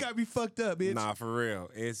 man. You got me fucked up, bitch. Nah, for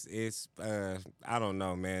real. It's I don't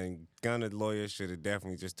know, man. Gunna lawyer should have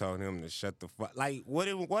definitely just told him to shut the fuck. Like, what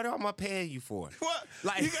am I paying you for? What?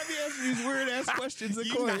 Like, You got me asking these weird ass questions in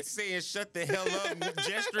You court. not saying shut the hell up,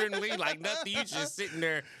 gesturingly like nothing. You just sitting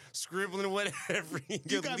there scribbling whatever.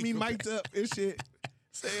 You got me mic'd up and shit.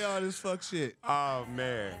 Say all this fuck shit. Oh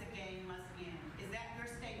man. The game must end. Is that your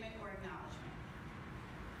statement or acknowledgement?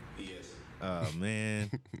 Yes. Oh man.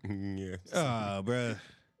 Yes. Oh, bruh.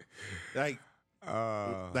 Like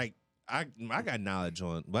I got knowledge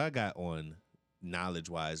on, but I got on knowledge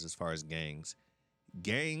wise as far as gangs.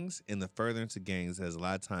 Gangs and the furtherance of gangs has a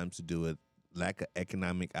lot of times to do with lack of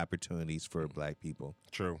economic opportunities for black people.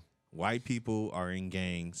 True. White people are in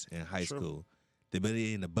gangs in high school.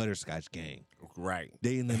 They in the butterscotch gang. Right.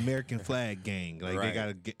 They in the American flag gang. Like Right. they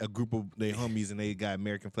got a group of their homies and they got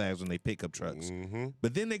American flags on their pickup trucks. Mm-hmm.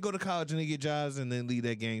 But then they go to college and they get jobs and then leave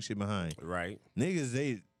that gang shit behind. Right.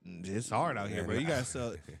 Niggas, it's hard out here, bro. You gotta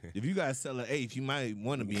sell. If you gotta sell an eighth, you might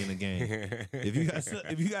want to be in a gang. If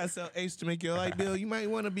you gotta sell eighths to make your light bill, you might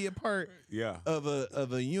want to be a part Yeah. of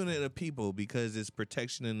a unit of people because it's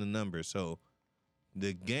protection in the numbers. So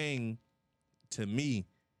the gang, to me,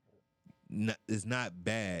 is not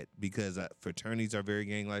bad because fraternities are very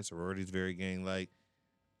gang-like, sororities very gang-like,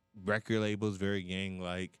 record labels very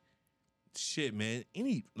gang-like. Shit, man.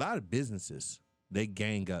 A lot of businesses, they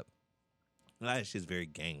gang up. A lot of shit's very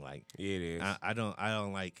gang-like. It is. I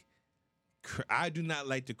don't like. I do not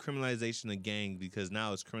like the criminalization of gang because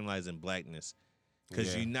now it's criminalizing blackness.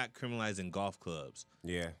 Because Yeah. you're not criminalizing golf clubs.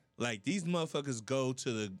 Yeah. Like these motherfuckers go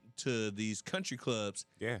to these country clubs.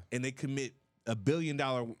 Yeah. And they commit $1 billion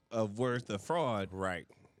of worth of fraud. Right.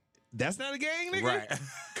 That's not a gang, nigga? Right.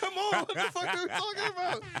 Come on, what the fuck are we talking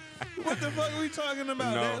about? What the fuck are we talking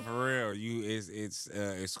about? No, for real. It's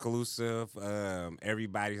exclusive.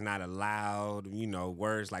 Everybody's not allowed. You know,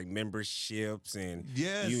 words like memberships and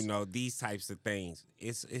you know, these types of things.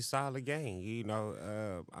 It's all a gang. You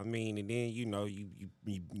know, I mean, and then you know you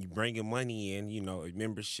bringing money in. You know, a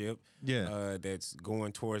membership. That's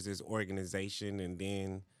going towards this organization, and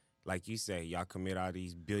then, like you say, y'all commit all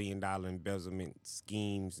these billion-dollar embezzlement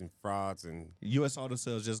schemes and frauds. And U.S. Auto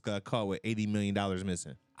Sales just got caught with $80 million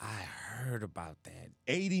missing. I heard about that.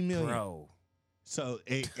 $80 million. Bro. So,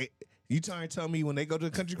 you trying to tell me when they go to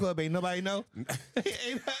the country club, ain't nobody know?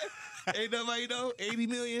 Ain't nobody know? 80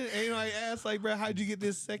 million? Ain't nobody ask, like, bro, how'd you get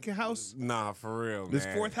this second house? Nah, for real, This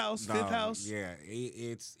man. fourth house, fifth house? Yeah,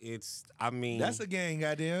 I mean. That's a gang,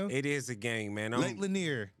 goddamn. It is a gang, man. Lake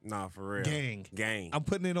Lanier. Nah, for real. Gang. Gang. I'm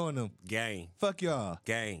putting it on them. Gang. Fuck y'all.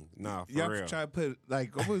 Gang. Nah, for y'all real. Try to put,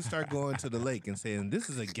 like, I'm going to start going to the lake and saying, this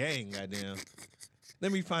is a gang, goddamn.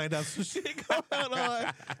 Let me find out some shit going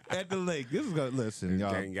on at the lake. This is going to, listen,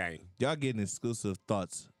 y'all. Gang. Y'all getting exclusive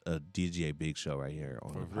thoughts of DJ Big Show right here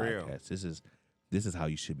on the podcast. This is how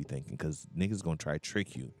you should be thinking, because niggas going to try to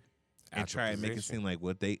trick you and try and make it seem like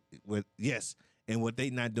what they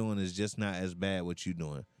not doing is just not as bad what you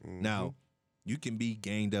doing. Now, you can be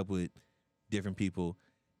ganged up with different people.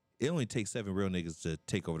 It only takes 7 real niggas to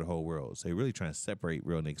take over the whole world. So they're really trying to separate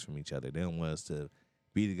real niggas from each other. They don't want us to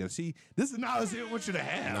be together. See, this is knowledge they don't want you to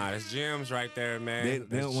have. Nah, it's gems right there, man.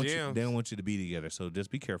 They don't want you to be together. So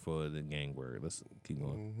just be careful of the gang word. Let's keep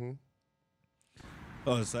going.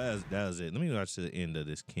 Oh, so that was it. Let me watch the end of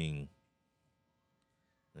this King.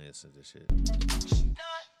 This is this shit.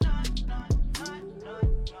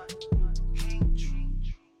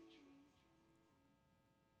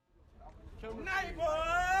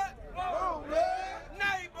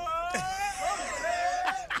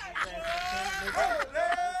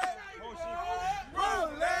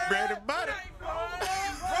 Bread and butter.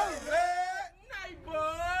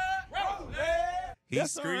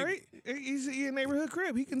 That's all right. He's in a neighborhood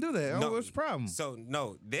crib. He can do that. No, What's the problem? So,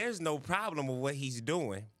 no, there's no problem with what he's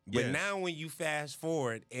doing. But now when you fast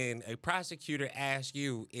forward and a prosecutor asks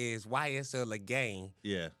you is YSL a gang,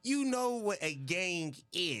 you know what a gang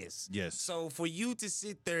is. Yes. So for you to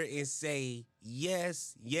sit there and say,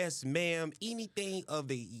 yes, ma'am, anything of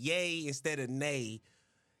the yay instead of nay,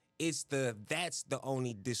 that's the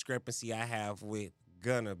only discrepancy I have with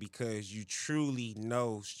Gunna, because you truly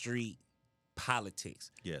know street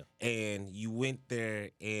politics. Yeah. And you went there,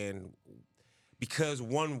 and because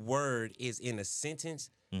one word is in a sentence,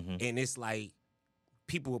 and it's like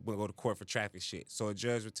people will go to court for traffic shit. So a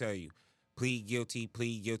judge will tell you, plead guilty,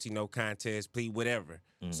 no contest, plead whatever.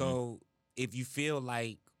 So if you feel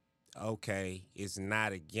like, okay, it's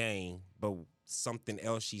not a gang, but something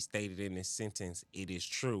else she stated in this sentence, it is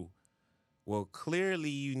true, well, clearly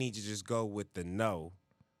you need to just go with the no.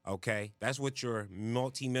 Okay, that's what your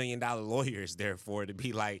multi-million-dollar lawyer is there for, to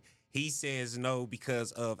be like, he says no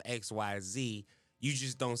because of X, Y, Z. You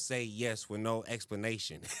just don't say yes with no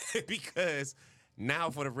explanation, because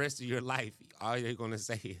now for the rest of your life, all you're gonna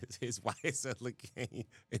say is why it's a game.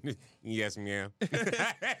 Yes, ma'am.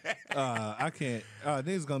 I can't.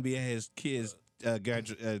 Niggas gonna be at his kids'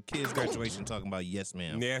 graduation talking about yes,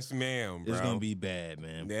 ma'am. Yes, ma'am, bro. It's gonna be bad,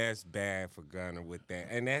 man. That's bad for Gunna with that.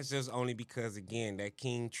 And that's just only because, again, that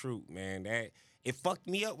King Troop, man, that it fucked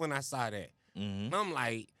me up when I saw that. I'm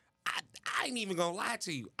like, I ain't even gonna lie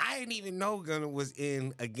to you. I didn't even know Gunna was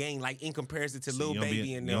in a gang, like in comparison to Lil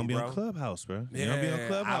Baby and them, bro. You don't be on Clubhouse, bro. Yeah, You don't be on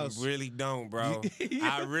Clubhouse. I really don't, bro.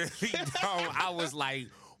 I really don't. I was like...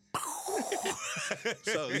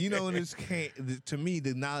 So, you know, when this came, to me,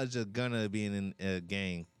 the knowledge of Gunna being in a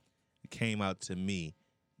gang came out to me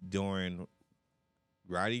during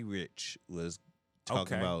Roddy Ricch was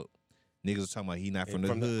talking about, niggas was talking about he not from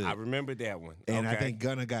the hood. I remember that one. And I think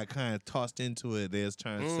Gunna got kind of tossed into it. They was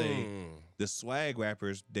trying to say the swag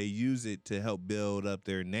rappers, they use it to help build up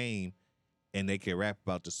their name, and they can rap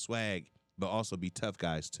about the swag, but also be tough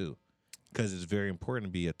guys too. Because it's very important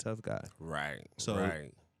to be a tough guy. Right.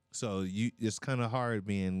 So it's kind of hard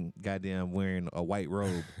being goddamn wearing a white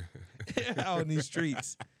robe out in these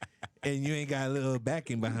streets, and you ain't got a little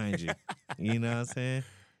backing behind you. You know what I'm saying?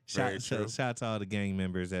 Shout out to all the gang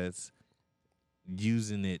members that's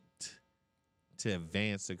using it to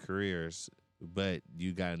advance their careers, but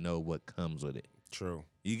you gotta know what comes with it. True.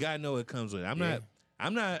 You gotta know what comes with it.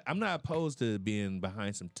 I'm not opposed to being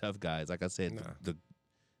behind some tough guys. Like I said, the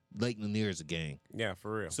Lake Lanier is a gang. Yeah,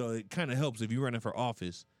 for real. So it kind of helps if you're running for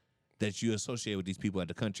office that you associate with these people at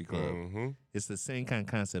the country club. It's the same kind of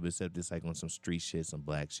concept, except it's like on some street shit, some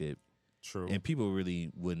black shit. True. and people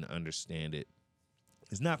really wouldn't understand it.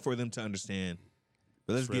 It's not for them to understand.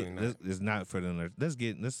 But let's It's really not. it's not for them. Let's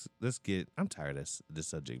get. I'm tired of this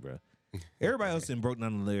subject, bro. Everybody else broke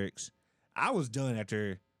down the lyrics. I was done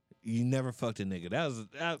after you never fucked a nigga. That was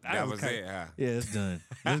it, huh? Yeah, it's done.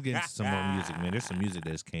 Let's get into some more music, man. There's some music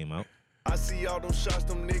that just came out. I see all them shots,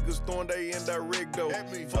 them niggas throwing they indirect though.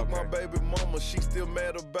 Fuck my baby mama, she still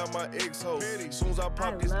mad about my ex-ho. Soon as I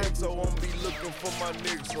pop this XO, I'm be looking for my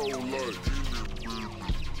next hoe.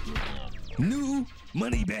 New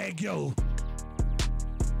Money Bagg Yo.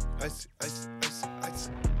 Ice.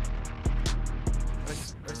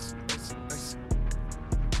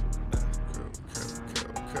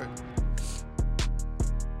 Okay.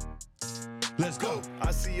 Let's go.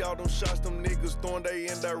 I see all them shots, them niggas throwing they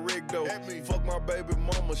indirect though. Fuck my baby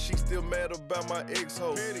mama, she still mad about my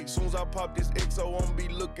ex-ho. Soon as I pop this XO, I'm be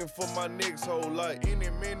looking for my next hoe. Like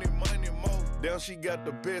any minute, money more. Down she got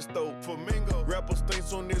the best though. Flamingo. Rappers think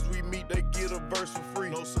soon as we meet, they get a verse for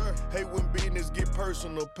free. No sir. Hey, when business get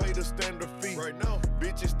personal, pay the standard fee. Right now,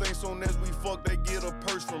 bitches think soon as we fuck, they get a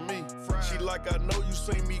purse from me. She like, I know you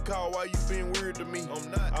seen me call, why you been weird to me?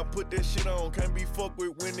 I'm not. I put that shit on, can't be fucked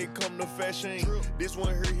with when it come to fashion. This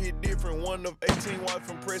one here hit different, one of 18 watts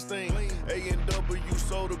from Pristine. A&W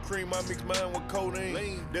soda cream, I mix mine with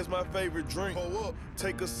codeine. That's my favorite drink. Pull up,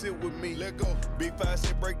 take a sip with me. Let go. Big 5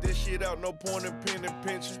 cent, break that shit out, no point in pen and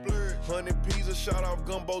pension. 100 pizza, shot off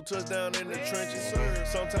gumbo, touchdown in the trenches.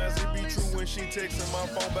 Sometimes it be true when she texting my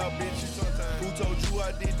phone about bitches. Who told you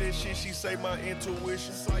I did that shit? She say my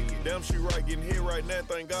intuition. Damn, she right, getting hit right now,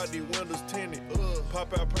 thank God the windows tinted.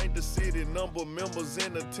 Pop out, paint the city, number members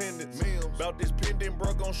in attendance. About this pendant,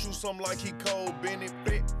 bro, gon' shoot something like he cold. Bennett,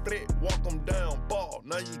 flit, walk him down, ball.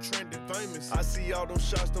 Now you trending, famous. I see all them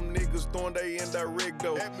shots, them niggas throwing they indirect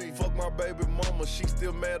though. Fuck my baby mama, she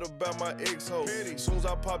still mad about my ex-ho. Soon as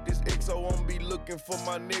I pop this XO, I'm be looking for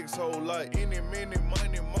my next hoe. Like any minute,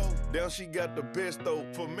 money more. Down she got the best though.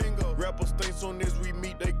 Flamingo. Rappers think soon as we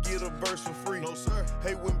meet, they get a verse for free. No sir.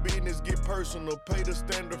 Hey, when business get personal, pay the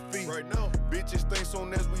standard fee. Right now, bitches think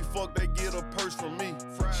soon as we fuck, they get a purse from me.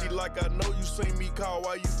 She like, I know you seen me call,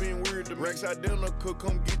 why you been weird to me? Rex identical,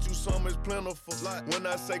 come get you some, it's plentiful. When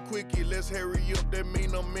I say quickie, let's hurry up, that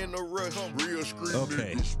mean I'm in a rush. Real street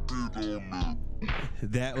Okay. niggas spit on me.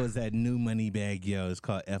 That was that new Money Bagg Yo. It's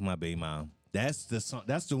called F My Baby Mom. That's the song.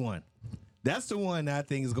 That's the one. That's the one that I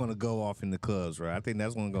think is gonna go off in the clubs, right? I think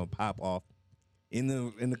that's one gonna pop off in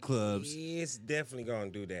the clubs. It's definitely gonna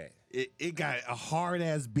do that. It got a hard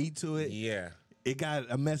ass beat to it. Yeah. It got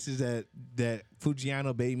a message that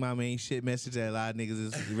Fujiano baby mama ain't shit message that a lot of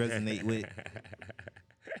niggas resonate with.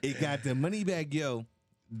 It got the Money Bagg Yo.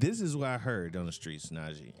 This is what I heard on the streets,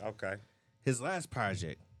 Najee. Okay. His last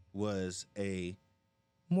project was a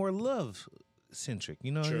more love centric.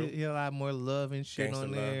 You know, True. he had a lot more love and shit Gangsta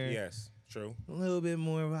on love. there. Yes. True. A little bit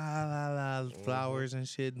more flowers and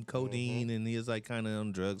shit and codeine, and he was like kind of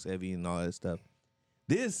on drugs heavy and all that stuff.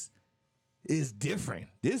 This is different.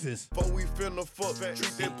 This is Before we finna fuck,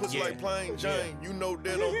 treat that pussy like plain Jane. You know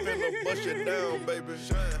that I'm finna bust it down, baby.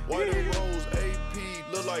 White and rose,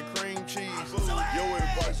 AP, look like cream cheese. Your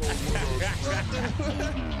advice on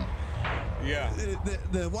Yeah.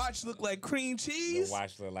 the watch look like cream cheese. The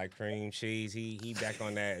watch look like cream cheese. He back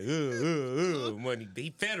on that money. He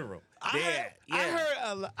federal. I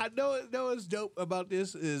heard. I know what's dope about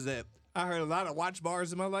this is that I heard a lot of watch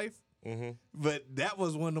bars in my life. Mm-hmm. But that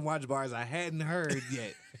was one of the watch bars I hadn't heard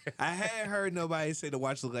yet. I hadn't heard nobody say the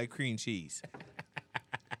watch look like cream cheese.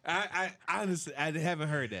 I honestly I haven't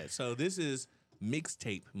heard that. So this is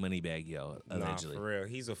mixtape Money Bagg Yo, allegedly. Nah, for real.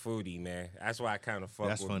 He's a foodie, man. That's why I kind of fuck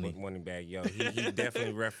That's with, funny. with Money Bagg Yo. He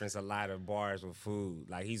definitely referenced a lot of bars with food.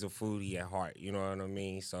 Like he's a foodie at heart. You know what I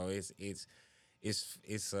mean? So it's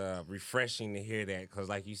refreshing to hear that because,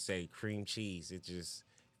 like you say, cream cheese. It just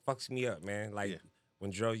fucks me up, man. Like. Yeah. When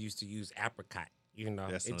Dro used to use apricot, you know,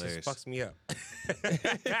 That's it hilarious. just fucks me up.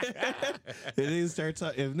 If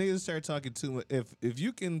niggas start talking too much, if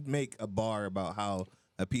you can make a bar about how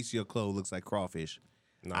a piece of your clothes looks like crawfish,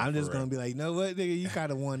 I'm just gonna be like, you know what, nigga, you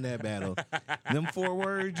kind of won that battle. Them 4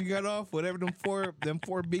 words you got off, whatever them four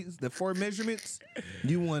beats, the 4 measurements,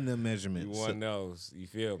 you won them measurements. You won those. You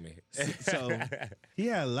feel me? So he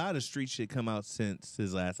had a lot of street shit come out since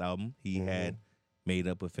his last album. He had Made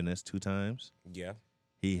Up with Finesse 2 times. Yeah.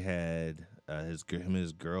 He had him and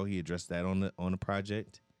his girl. He addressed that on the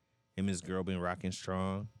project. Him and his girl been rocking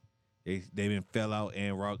strong. They been fell out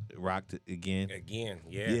and rocked again. Again,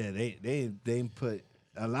 yeah. Yeah, they put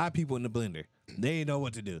a lot of people in the blender. They didn't know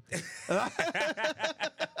what to do.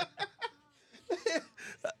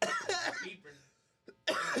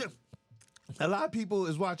 A lot of people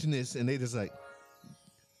is watching this and they just like,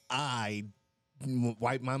 I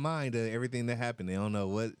wipe my mind of everything that happened. They don't know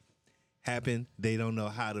what happened. They don't know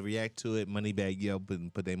how to react to it. Money Bagg Yo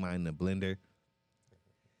put their mind in the blender.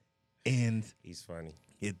 And he's funny.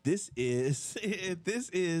 If this is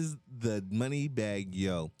the Money Bagg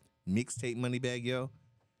Yo mixtape Money Bagg Yo,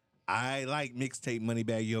 I like mixtape Money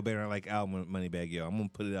Bagg Yo better than I like album Money Bagg Yo. I'm gonna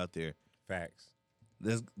put it out there. Facts.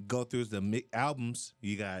 Let's go through the albums.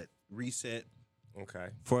 You got Reset, okay,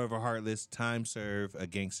 Forever Heartless, Time Served, A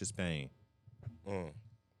Gangsta's Pain.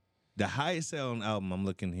 The highest selling album I'm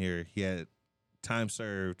looking here, he had Time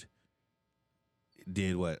Served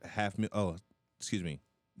did what?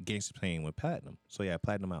 Gangsta's Pain went platinum. So yeah,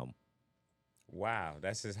 platinum album. Wow,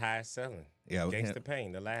 that's his highest selling. Yeah, Gangsta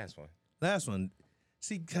Pain, the last one. Last one.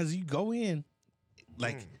 See, because you go in,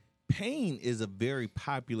 like, pain is a very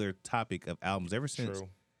popular topic of albums ever since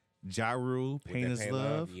Ja Rule, Pain is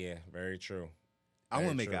Love. Yeah, very true. I want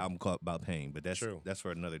to make an album called about pain, but that's true. That's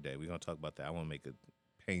for another day. We're going to talk about that. I want to make a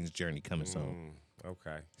Pain's journey coming soon.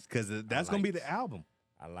 Okay. Because that's going to be the album.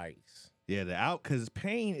 I like. Yeah, because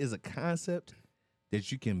pain is a concept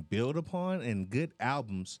that you can build upon, and good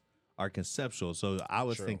albums are conceptual. So I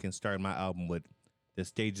was thinking starting my album with The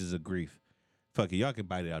Stages of Grief. Fuck it, y'all can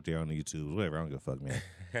bite it out there on the YouTube, whatever. I don't give a fuck, man.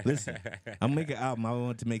 Listen, I'm making an album. I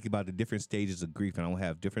want to make it about the different stages of grief, and I want to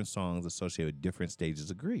have different songs associated with different stages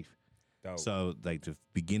of grief. Dope. So, like the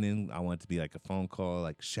beginning, I want it to be like a phone call,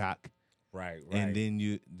 like shock. Right. And then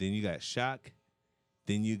you got shock,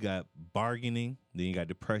 then you got bargaining, then you got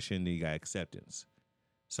depression, then you got acceptance.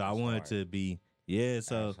 So I want it to be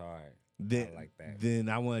So that's hard. Then, I like that. Then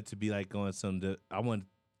I want it to be like going I want to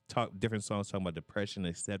talk different songs talking about depression,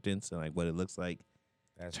 acceptance, and like what it looks like.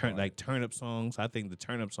 That's like turn up songs. I think the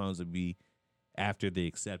turn up songs would be after the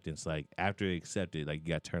acceptance, like after it accepted, like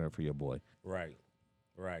you got turn up for your boy. Right.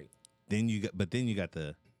 Then you got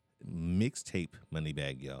the mixtape Money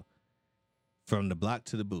Bagg Yo. From the Block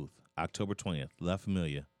to the Booth, October 20th, La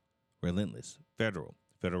Familia, Relentless, Federal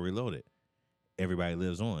Reloaded, Everybody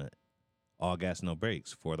Lives On, All Gas No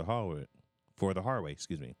Brakes, For the Hard Way,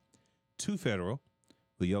 Too Federal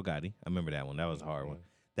with Yo Gotti. I remember that one. That was a hard one.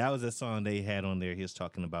 That was a song they had on there. He was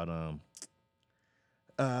talking about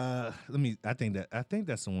I think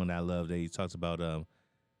that's the one that I love that he talks about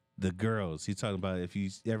the girls. He's talking about if you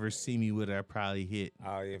ever see me with her, I probably hit.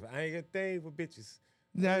 Oh, if I ain't got a thing for bitches.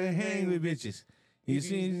 Not to hang with bitches. You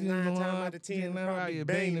see, 9 times out of 10, now you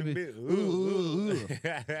bang a bit. Ooh.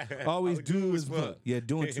 Always do is fuck. Yeah,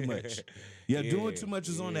 doing too much. Yeah, doing too much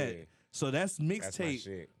is on that. So that's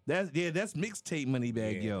mixtape. That's mixtape Money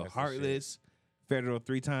Bagg Yo. Heartless, Federal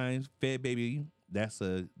 3 times, Fed Baby. That's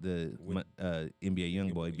the NBA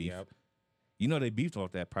YoungBoy beef. Yep. You know they beefed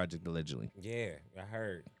off that project allegedly. Yeah, I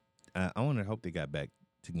heard. I hope they got back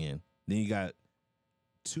again. Then you got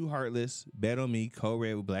Too Heartless, Bet on Me, Code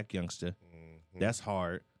Red with Black Youngster. That's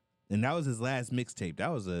hard. And that was his last mixtape.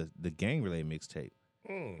 That was the gang-related mixtape.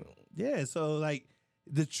 Yeah, so like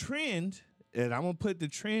the trend, and I'm going to put the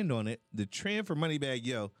trend on it, the trend for Money Bagg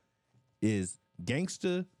Yo is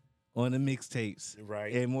gangsta on the mixtapes.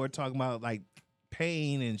 Right. And more talking about like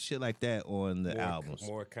pain and shit like that on the albums.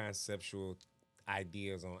 More conceptual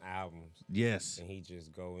ideas on albums. Yes. And he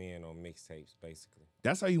just go in on mixtapes, basically.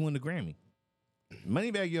 That's how you win the Grammy.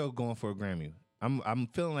 Money Bagg Yo going for a Grammy. I'm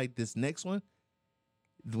feeling like this next one,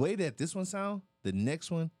 the way that this one sound, the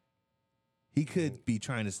next one, he could be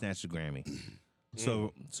trying to snatch the Grammy.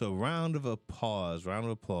 So round of applause,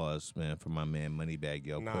 man, for my man Money Bagg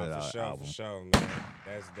Yo. Nah, put it out for sure, album. for sure, man.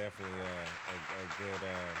 That's definitely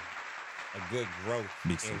a good growth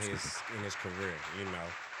in his career. You know,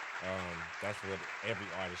 that's what every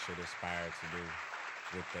artist should aspire to do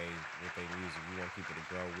with their music. You want people to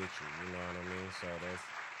grow with you. You know what I mean? So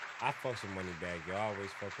I fuck with Money Bagg Yo. I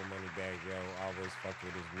always fuck with Money Bagg Yo. Always fuck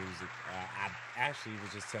with his music. I actually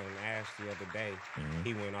was just telling Ash the other day,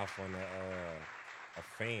 he went off on a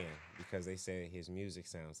fan because they said his music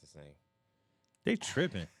sounds the same. They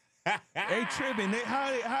tripping. They tripping.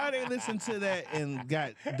 How they listen to that and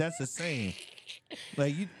got that's the same.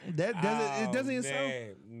 Like it doesn't sound.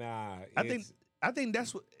 Nah. I think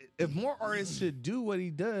that's what if more artists should do what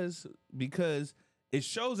he does because it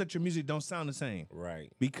shows that your music don't sound the same.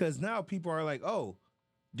 Right. Because now people are like, oh,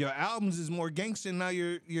 your albums is more gangster. Now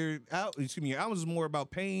your albums is more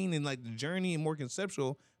about pain and like the journey and more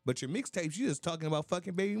conceptual. But your mixtapes, you just talking about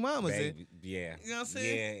fucking baby mamas. Yeah. You know what I'm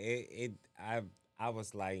saying? Yeah. I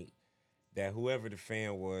was like that. Whoever the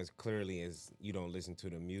fan was, clearly is you don't listen to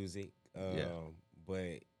the music.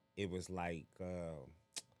 But it was like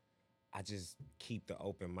I just keep the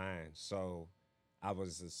open mind. So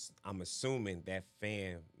I'm assuming that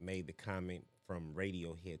fan made the comment from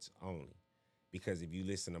radio hits only, because if you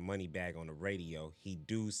listen to Money Bagg on the radio, he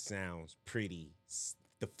sounds pretty.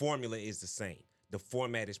 The formula is the same. The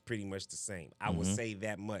format is pretty much the same. I will say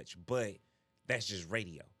that much, but that's just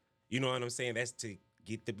radio. You know what I'm saying? That's to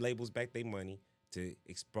get the labels back their money, to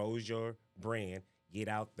expose your brand, get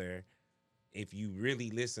out there. If you really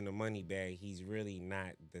listen to Money Bagg, he's really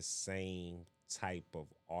not the same type of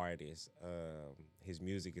artist. His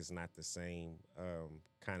music is not the same.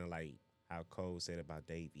 Kind of like how Cole said about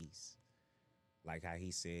Dave East. Like how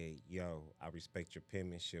he said, yo, I respect your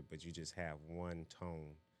penmanship, but you just have one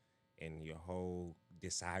tone in your whole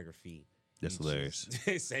discography. That's hilarious.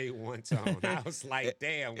 Say one tone. I was like,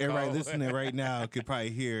 damn, Everybody Cole. listening right now could probably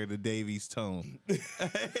hear the Davies tone. You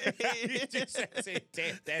just said,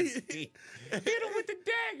 damn, that's deep. Hit him with the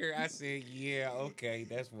dagger. I said, yeah, okay,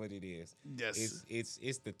 that's what it is. Yes.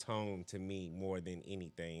 It's the tone to me more than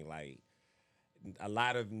anything. Like, a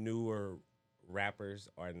lot of newer rappers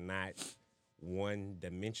are not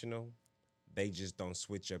one-dimensional. They just don't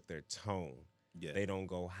switch up their tone. Yeah. They don't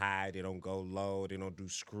go high, they don't go low, they don't do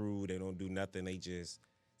screw, they don't do nothing. They just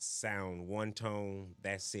sound one tone,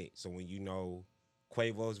 that's it. So when you know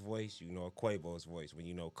Quavo's voice, you know Quavo's voice. When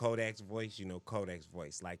you know Kodak's voice, you know Kodak's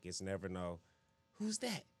voice. Like, it's never no, who's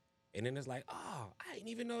that? And then it's like, oh, I didn't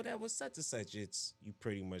even know that was such and such. It's, you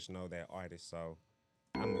pretty much know that artist, so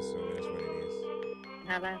I'm assuming that's what it is.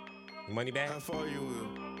 Hello? Money Bagg? How far you will?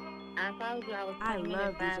 I followed you. I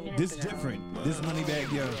love DJ. This different. This Money Bagg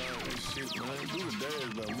Yo. Shit, man. You the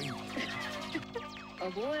dad about me. A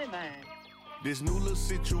boy mine. This new little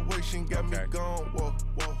situation got me gone. Whoa,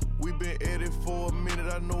 whoa. We been at it for a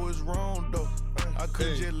minute. I know it's wrong, though. I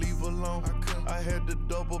couldn't just leave alone. I had to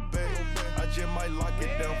double back. I just might lock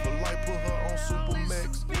it down for life. Put her on Super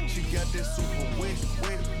Max. She got that super wet.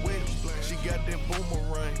 She got that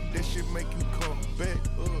boomerang. That shit make you come back.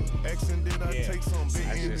 Asking did I take some big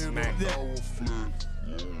in it?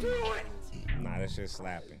 Do it! Nah, that's just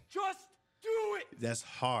slapping. Just do it. That's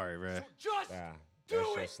hard, bruh. Just do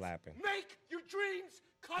it. Just slapping. Make your dreams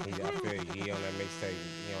come I true. feel you. He on that mixtape.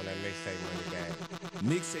 He on that mixtape Money Bagg.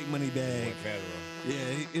 Mixtape Money Bagg. Went federal.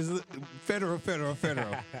 Yeah, it's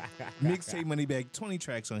federal. Mixtape Money Bagg. 20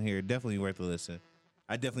 tracks on here. Definitely worth a listen.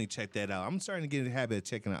 I definitely checked that out. I'm starting to get in the habit of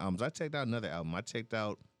checking out albums. I checked out another album. You checked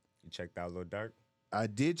out Lil Durk? I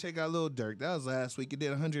did check out Lil Durk. That was last week. It did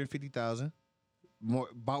 150,000. More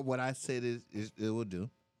about what I said it will do.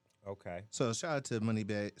 Okay. So shout out to Money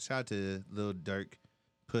Bagg. Shout out to Lil Durk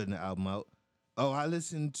putting the album out. Oh, I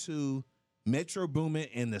listened to Metro Boomin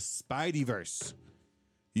and the Spideyverse.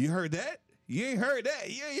 You heard that? You ain't heard that.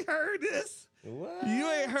 You ain't heard this. What?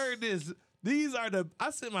 You ain't heard this. These are I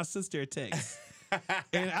sent my sister a text.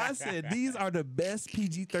 And I said, these are the best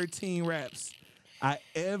PG-13 raps I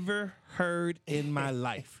ever heard in my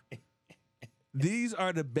life. These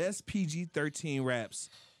are the best PG-13 raps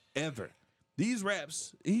ever. These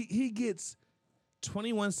raps, he gets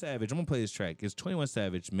 21 Savage. I'm going to play this track. It's 21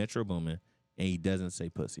 Savage, Metro Boomin, and he doesn't say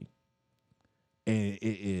pussy. And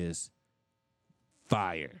it is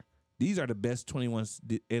fire. These are the best 21.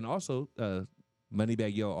 And also, Money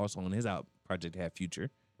Bagg Yo also on his out project had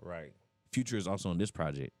Future. Right. Future is also on this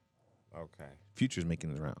project. Okay. Future's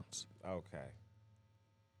making the rounds. Okay.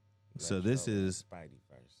 So this is Spidey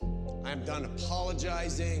first. I am done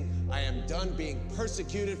apologizing. I am done being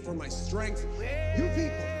persecuted for my strength. You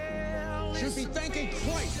people should be thanking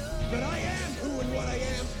Christ that I am who and what I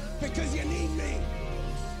am because you need me.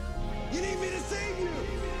 You need me to save you.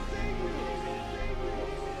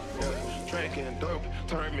 Drinking dope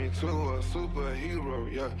turned me to a superhero,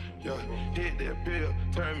 yeah. Hit that pill,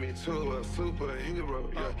 turned me to a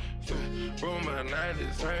superhero, yeah.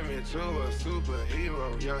 Roomanitis turned me to a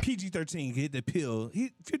superhero, yeah. PG-13, hit the pill.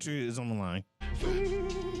 Future is on the line.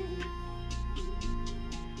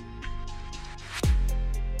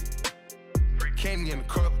 Candy in the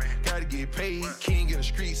cup, gotta get paid. King in the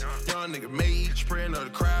streets, young nigga made. Spreading of the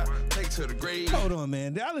crowd, take to the grave. Hold on,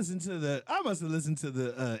 man. I must have listened to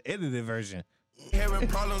the edited version. Having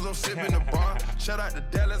problems, I'm sipping the bar. Shout out to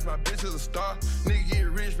Dallas, my bitch is a star. Nigga get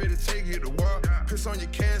rich, ready to take you to war. Piss on your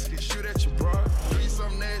casket, shoot at your bra. Be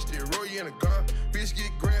something nasty, roll you in a car. Bitch get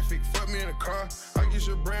graphic, fuck me in a car. I get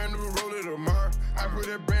your brand new roller tomorrow. I put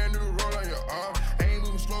that brand new roll on your arm. I ain't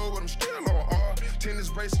moving slow, but I'm still on R. Tennis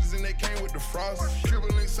bracelets and they came with the frost.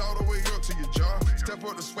 Cuban links all the way up to your jaw. Step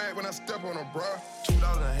up the swag when I step on a bra.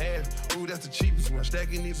 $2.50, ooh, that's the cheapest one.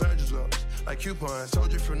 Stacking these hundreds up like coupons.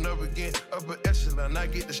 Told you from up again, upper echelon. I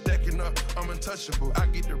get the stacking up. I'm in touch untouchable. I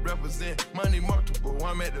get to represent money multiple.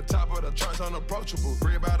 I'm at the top of the charts, unapproachable.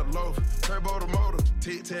 Bread by the loaf, turbo the motor,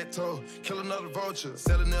 tic-tac-toe. Kill another vulture,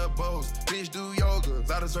 selling elbows. Bitch do yoga,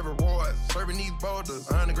 I deserve rewards. Serving these boulders,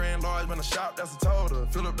 100 grand large, when I shop, that's a total.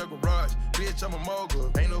 Fill up the garage, bitch, I'm a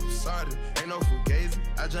mogul. Ain't no facade, ain't no fugazi.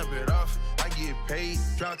 I jump it off, I get paid.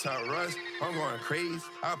 Drop top rush, I'm going crazy.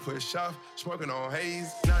 I push off, smoking on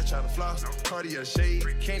haze. Not trying to floss, Cartier shade.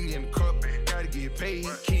 Candy in the cup, gotta get paid.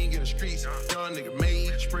 King in the streets, young nigga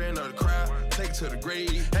made. Spraying on the crowd, take it to the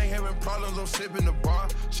grave. Ain't having problems, I'm sipping the bar.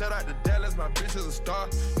 Shout out to Dallas, my bitch is a star.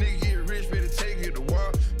 Nigga get rich, better take it to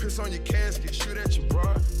war. Piss on your casket, shoot at your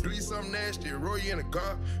bra. Do you something nasty, roll you in a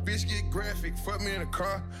car. Bitch get graphic, fuck me in a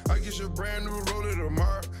car. I get you a brand new roller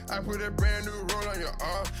tomorrow. I put that brand new roll on your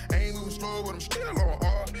arm. I ain't moving slow, but I'm still on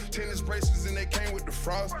R. Tennis bracelets and they came with the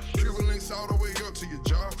frost. Cuban links all the way up to your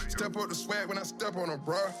jaw. Step up the swag when I step on a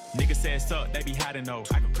bra. Niggas say it suck, they be hiding though.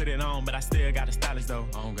 I can put it on, but I still got a stylist though.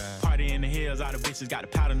 Oh God. Party in the hills, all the bitches got the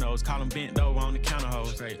powder nose. Call them bent though on the counter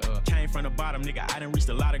hoes. Straight up. Came from the bottom, nigga, I done reached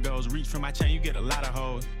a lot of goals. Reach from my chain, you get a lot of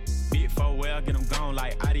hoes. Big 4 well, get them gone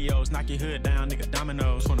like adios. Knock your hood down, nigga,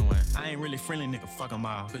 dominoes. 21. I ain't really friendly, nigga, fuck them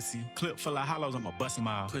all. Pussy. Clip full of hollows, I'ma bust them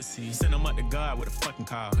all. Pussy. Send them up to God with a fucking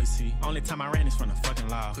call. Pussy. Only time I ran is from the fucking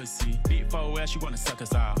law. Pussy. Big 4 well, she wanna suck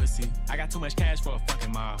us all. Pussy. I got too much cash for a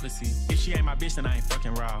fucking mall. Pussy. If she ain't my bitch, then I ain't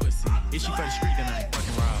fucking raw. Pussy. If she for the street, then I ain't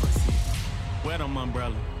fucking raw. Pussy. Wear them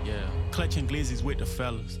umbrella, yeah. Clutching glizzies with the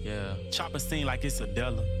fellas, yeah. Chopper scene like it's a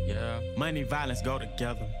Della, yeah. Money, violence go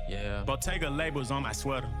together, yeah. Bottega labels on my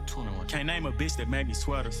sweater, 21. Can't name a bitch that made me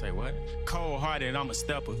sweater. Say what? Cold-hearted, I'm a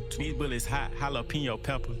stepper. These bullets hot, jalapeno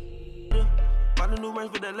pepper.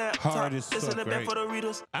 Hard as fuck,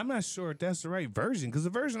 right? I'm not sure if that's the right version, because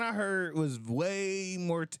the version I heard was way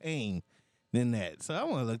more tame than that. So I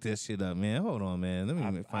want to look that shit up, man. Hold on, man. Let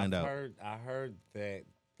me find out. I heard that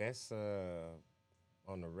that's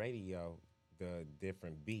on the radio, the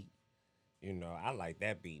different beat. You know, I like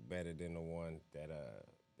that beat better than the one that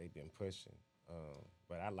they've been pushing.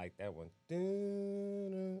 But I like that one.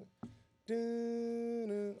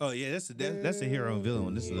 Oh yeah, that's a hero and villain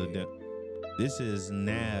one. This is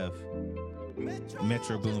Nav,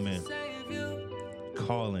 Metro Boomin,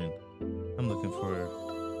 Calling. I'm looking for.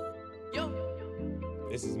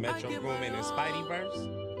 This is Metro Boomin and Spidey verse.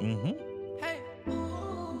 Mm-hmm.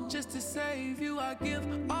 Just to save you, I give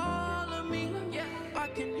all of me. Yeah, I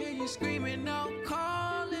can hear you screaming out,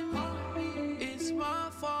 calling me. It's my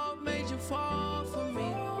fault, made you fall for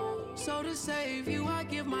me. So to save you, I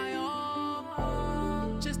give my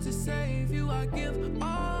all. Just to save you, I give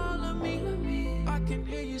all of me. I can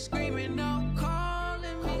hear you screaming out,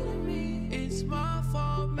 calling me. It's my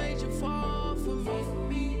fault, made you fall for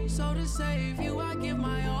me. So to save you, I give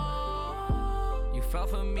my all. You fell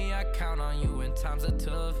for me, I count on you when times are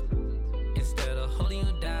tough. Instead of holding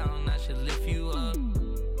you down, I should lift you up.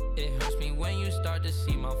 It hurts me when you start to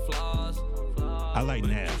see my flaws. I like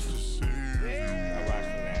Nav. I rock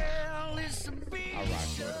for Nav. I rock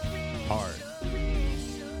for Hard.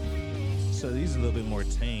 So these are a little bit more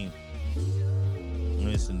tame.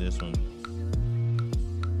 Listen to this one.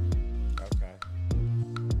 Okay.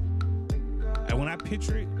 And when I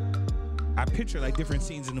picture like different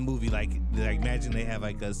scenes in the movie. Like imagine they have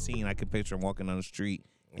like a scene I could picture him walking on the street,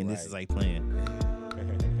 and this is like playing.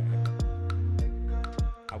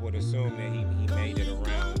 I would assume that he made it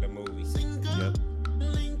around the movie. Yep.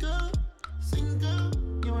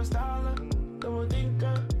 You a styler, don't think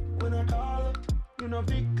up when I call her. You know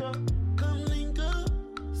pick up, come link up,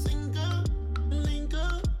 sing up, link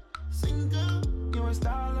up, sing up. You a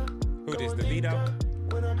styler. Who this, the Vito?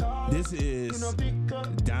 This is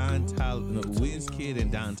Don Toliver, WizKid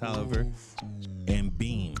and Don Toliver and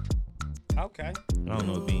Beam. Okay. I don't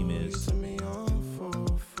know what Beam is.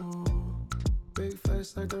 Big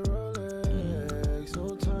face like the Rolex,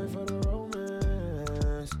 no time for the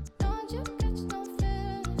romance. Don't you catch no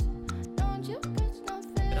feelings, don't you catch no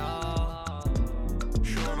feelings.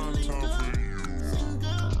 Short on top for you.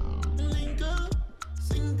 Link up,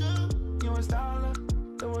 you a styler,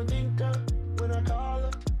 don't think up when I call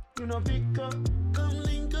her. You know pick up, come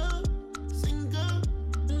link up, sing up,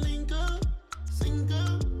 link up, sing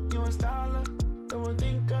up. You a styler, don't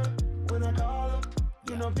think up when I call her.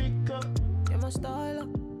 You know pick up. Yeah, my styler,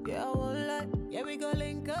 yeah, I won't lie. Yeah, we go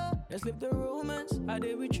link up. Let's live the romance. I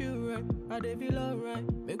did with you, right? I did feel alright.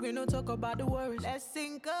 Make me no talk about the worries. Let's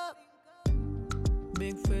sync up.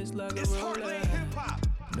 Big face like a Rolex.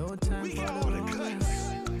 No time we for the romance.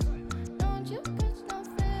 Don't you catch no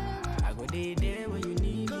feelings. I go there when you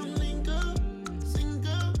need me.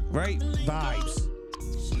 Right? Vibes.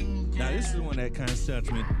 Now this is the one that kind of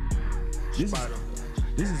stuck me. This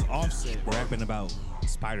This is Offset rapping about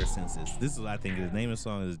spider senses. This is what I think. The name of the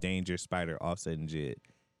song is Danger, Spider, Offset, and Jid.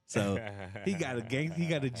 So he got a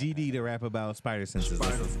GD to rap about spider senses.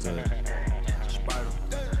 Let's listen to it. Spider.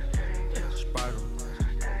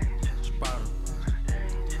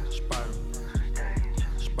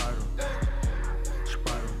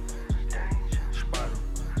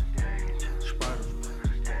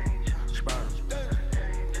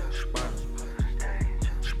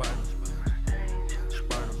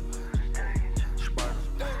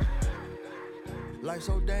 Life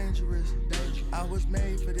so dangerous. I was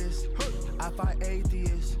made for this. I fight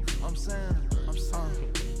atheists. I'm saying,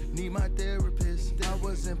 need my therapist. I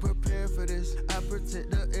wasn't prepared for this. I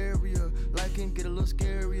protect the area. Life can get a little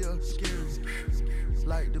scarier.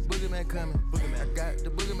 Like the boogeyman coming. I got the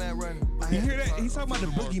boogeyman running. You hear that? He's talking about the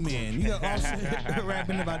boogeyman. You got Offset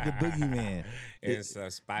rapping about the boogeyman. It's a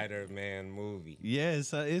Spider-Man movie. Yeah,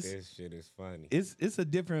 so this shit is funny. It's a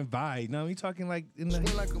different vibe. No, we talking like in the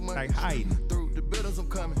like hiding. Through the buildings I'm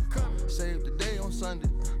coming. Save the day on Sunday.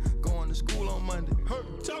 Going to school on Monday.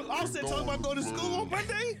 Offset talking about going to school on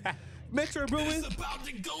Monday? Metro Boomin.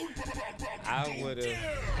 I don't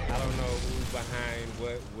know who's behind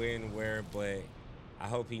what, when, where, but I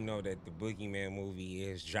hope he know that the Boogeyman movie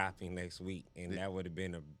is dropping next week, and that would have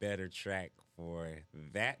been a better track for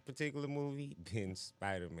that particular movie than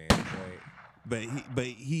Spider-Man. But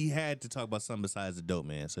he had to talk about something besides the dope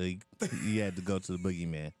man, so he had to go to the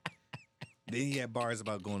Boogeyman. Then he had bars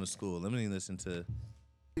about going to school. Let me listen to.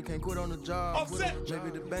 You can't quit on the job. Offset. Maybe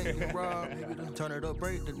the bank can rob. Turn it up,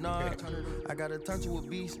 break the knob. I gotta turn to a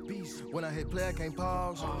beast. When I hit play, I can't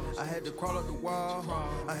pause. I had to crawl up the wall.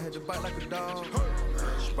 I had to bite like a dog.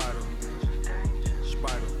 Spider.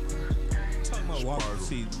 Talking about walking.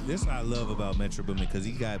 See, this is what I love about Metro Boomin, because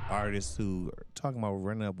he got artists who are talking about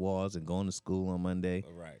running up walls and going to school on Monday.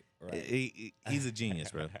 Right. He's a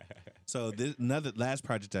genius, bro. So another last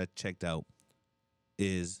project I checked out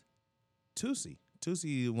is Tootsie.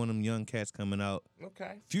 Tootsie, one of them young cats coming out.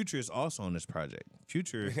 Okay. Future is also on this project.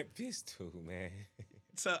 Future. This too, man.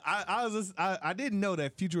 So I didn't know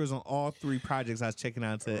that Future was on all three projects I was checking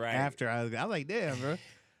out until after. I was like, damn, bro.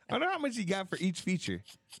 I wonder how much he got for each feature.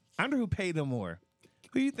 I wonder who paid him more.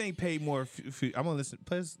 Who you think paid more? I'm gonna listen.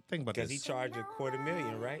 Please think about this. Because he charged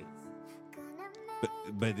 $250,000, right?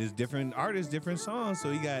 But it's different artists, different songs.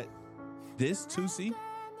 So he got this Tootsie,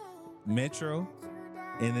 Metro.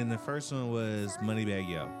 And then the first one was Money Bagg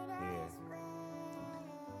Yo.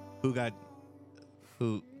 Yeah.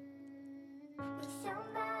 Who?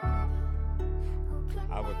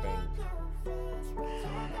 I would think.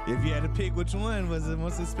 If you had to pick which one was the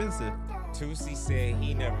most expensive. Tootsie said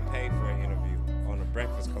he never paid for an interview on the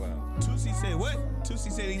Breakfast Club. Tootsie said what?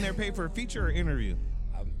 Tootsie said he never paid for a feature or interview?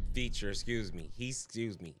 Feature, excuse me. He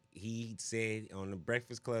said on the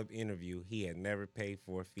Breakfast Club interview he had never paid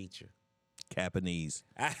for a feature. Capanese.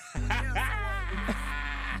 I'm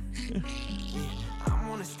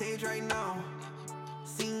on the stage right now,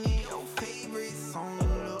 singing your favorite song.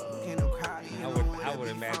 Look in the crowd, I would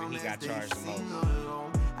imagine he got charged the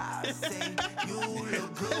most. I say you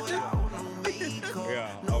look good out no makeup.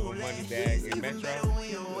 Yeah, over Money Bagg and Metro.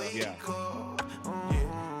 Yeah.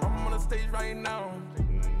 I'm on the stage right now,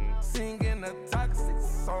 singing a toxic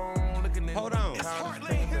song. Hold on.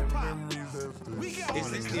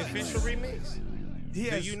 Is this the official remix? Do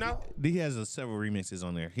you know? He has several remixes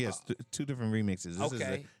on there. He has two different remixes. This is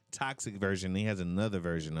a toxic version. He has another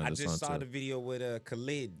version of the song. I just saw the video with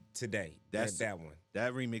Khalid today. That's that one.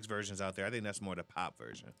 That remix version's out there. I think that's more the pop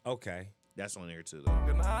version. Okay. That's on there too, though.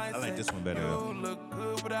 I like this one better. You look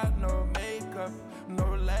good without no makeup,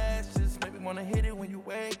 no lashes. Make me wanna hit it when you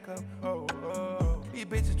wake up. Oh. These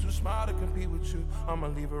bitches too smart to compete with you. I'ma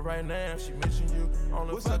leave her right now. She missing you.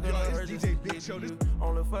 Only fucking on her, DJ Big Show.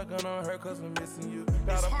 Only fucking on her 'cause I'm missing you.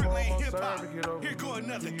 Got a form on serve to get over. Here go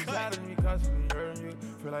another cut. Me constantly hurting you.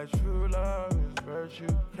 Feel like true love is virtue.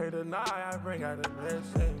 Can't deny I bring out the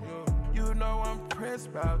best in you. You know I'm pressed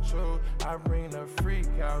about you. I bring the freak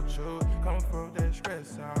out you. Come from that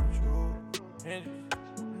stress out you. And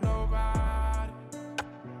nobody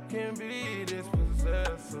can be this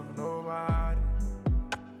possessive. Nobody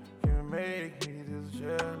can make me this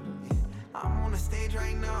jealous. I'm on the stage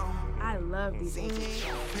right now. I love these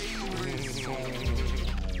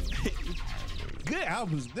Good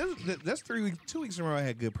albums. That's 3 weeks. 2 weeks in a row I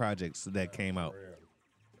had good projects that came out.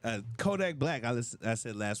 Kodak Black, I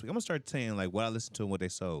said last week. I'm gonna start saying like what I listened to and what they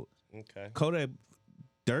sold. Okay. Kodak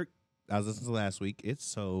Dirk, I was listening to last week. It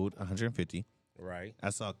sold 150. Right. I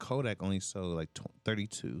saw Kodak only sold like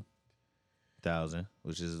 32. 60,000,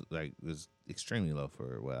 which is was extremely low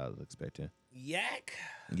for what I was expecting. Yak?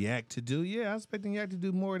 Yak to do, yeah, I was expecting Yak to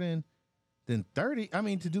do more than 30. I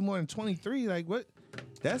mean, to do more than 23. Like, what?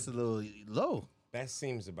 That's a little low. That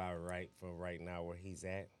seems about right for right now where he's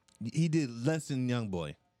at. He did less than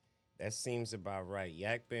Youngboy. That seems about right.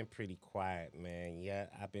 Yak been pretty quiet, man. Yeah,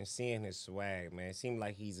 I've been seeing his swag, man. It seems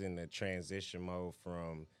like he's in the transition mode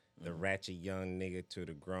from the ratchet young nigga to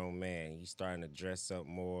the grown man. He's starting to dress up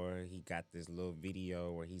more. He got this little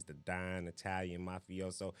video where he's the Don Italian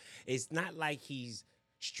mafioso. It's not like he's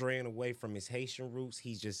straying away from his Haitian roots.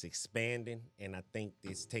 He's just expanding, and I think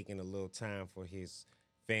it's taking a little time for his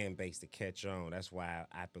fan base to catch on. That's why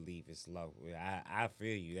I believe it's low. I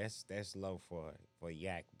feel you. That's low for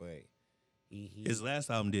Yak, but his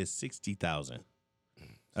last album did 60,000.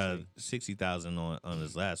 60,000 on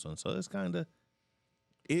his last one. So it's kind of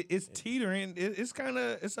it's teetering.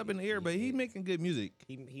 It's up in the air, but he making good music.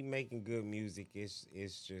 He making good music.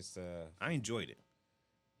 It's just I enjoyed it.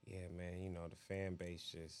 Yeah, man. You know the fan base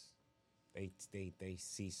just they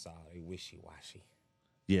seesaw. They wishy washy.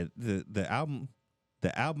 Yeah, the album.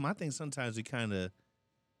 I think sometimes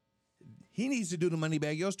he needs to do the Money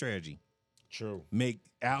Bagg Yo strategy. True. Make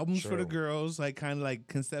albums for the girls, like kind of like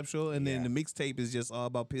conceptual, and then the mixtape is just all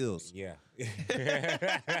about pills. Yeah.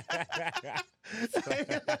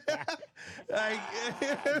 Like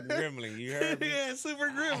Gremlin, you heard me? Yeah, super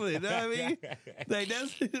gremlin. You know what I mean? Like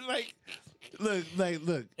that's like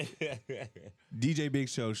look. DJ Big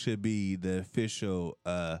Show should be the official.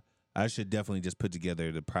 I should definitely just put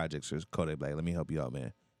together the projects for Kodak Black. Let me help you out,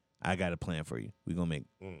 man. I got a plan for you. We're gonna make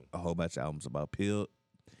a whole bunch of albums about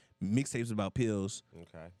mixtapes about pills.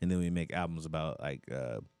 Okay. And then we make albums about like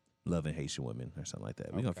loving Haitian women or something like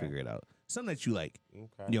that. We're gonna figure it out. Something that you like.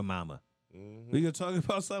 Okay. Your mama. We're gonna talk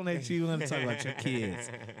about something that you want to talk about your kids.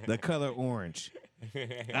 The color orange.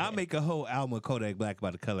 I'll make a whole album of Kodak Black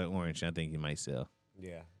about the color orange. I think he might sell.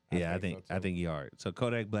 Yeah. I think he are. So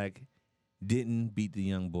Kodak Black didn't beat the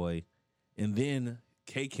young boy. And then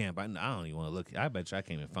K Camp, I don't even want to look. I bet you I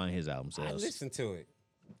can't even find his album sales. I listened to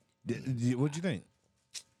it. What'd you think?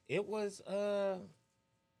 It was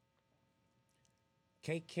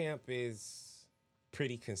K Camp is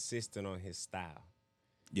pretty consistent on his style.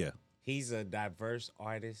 Yeah. He's a diverse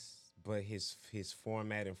artist, but his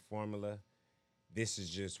format and formula, this is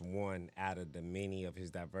just one out of the many of his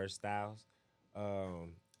diverse styles.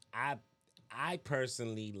 I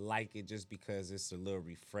personally like it just because it's a little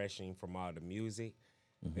refreshing from all the music.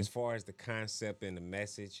 Mm-hmm. As far as the concept and the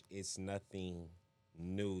message, it's nothing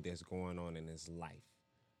new that's going on in his life.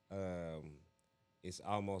 It's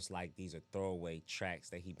almost like these are throwaway tracks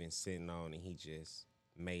that he been sitting on and he just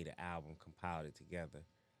made an album, compiled it together.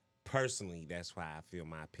 Personally, that's why I feel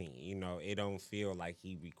my opinion. You know, it don't feel like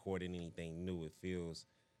he recorded anything new. It feels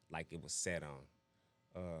like it was set on.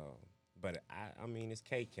 But I mean, it's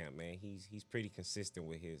K Camp, man. He's pretty consistent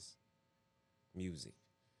with his music.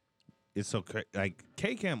 It's so like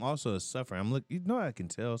K Camp also is suffering. I'm look. You know, I can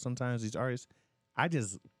tell sometimes these artists. I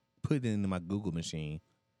just put it into my Google machine,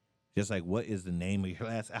 just like, what is the name of your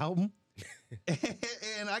last album?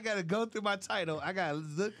 And I gotta go through my title. I gotta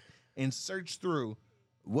look and search through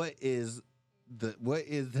what is the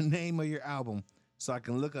name of your album, so I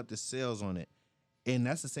can look up the sales on it. And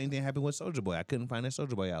that's the same thing happened with Soulja Boy. I couldn't find that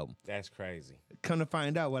Soulja Boy album. That's crazy. Come to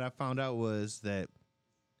find out, what I found out was that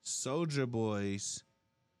Soulja Boy's,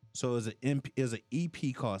 so it was an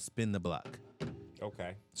EP called Spin the Block.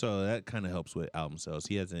 Okay. So that kind of helps with album sales.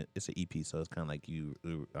 It's an EP, so it's kind of like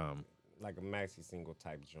like a maxi single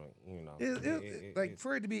type joint, you know.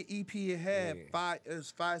 For it to be an EP, it had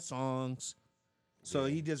five songs. So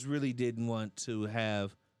he just really didn't want to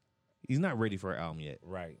have. He's not ready for an album yet.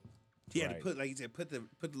 Right. He had to put, like you said, put the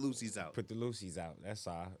Lucy's out. Put the Lucy's out. That's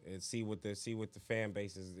all. And see what the fan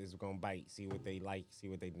base is gonna bite. See what they like. See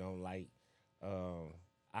what they don't like.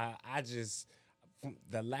 I just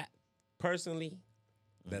personally,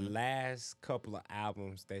 the last couple of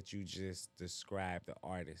albums that you just described, the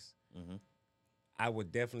artists, I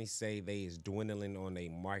would definitely say they is dwindling on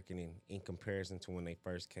their marketing in comparison to when they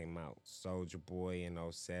first came out. Soulja Boy in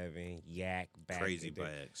 07, Yak back Crazy in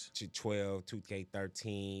bags. To 12,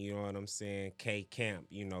 2K13, you know what I'm saying? K Camp,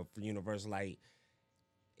 you know, for Universal. Like,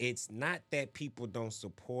 it's not that people don't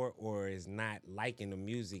support or is not liking the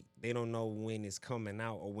music. They don't know when it's coming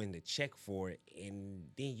out or when to check for it, and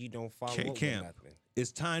then you don't follow up with nothing.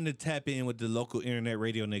 It's time to tap in with the local internet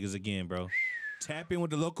radio niggas again, bro. Tap in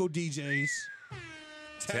with the local DJs.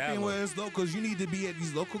 Tap in with us locals. You need to be at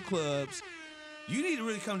these local clubs. You need to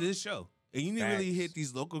really come to this show. And you need to really hit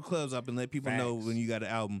these local clubs up and let people know when you got an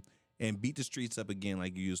album and beat the streets up again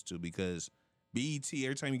like you used to, because BET,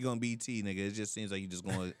 every time you go on BET, nigga, it just seems like you just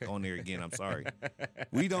going on there again. I'm sorry.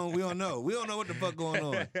 We don't know. We don't know what the fuck going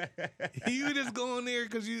on. You just go on there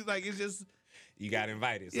because you like it's just you got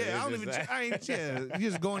invited. So yeah, you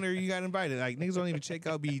just go on there, you got invited. Like niggas don't even check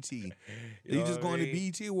out BET. You just go on the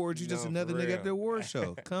BET Awards, you just another nigga at the award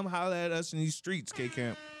show. Come holler at us in these streets,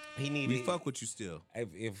 K-Camp. We fuck with you still.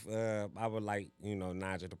 If I would like,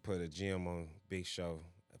 Nigel to put a gem on Big Show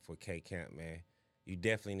for K-Camp, man, you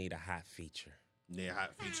definitely need a hot feature. Yeah,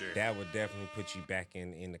 hot feature. That would definitely put you back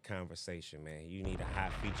in the conversation, man. You need a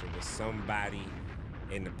hot feature with somebody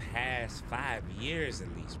in the past 5 years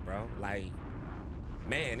at least, bro. Like,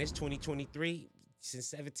 man, it's 2023. Since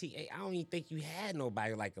 17, I don't even think you had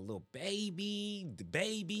nobody like a little baby, the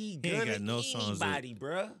baby, Gunna, ain't got no songs anybody,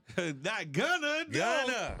 bro. Not Gunna.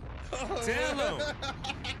 Gunna. Tell him.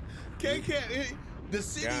 K-Camp, the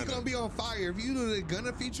city gonna be on fire. If you do the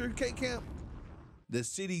Gunna feature, K-Camp, the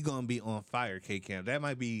city gonna be on fire, K-Camp. That'd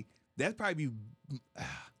probably be.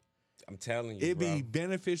 I'm telling you, it'd be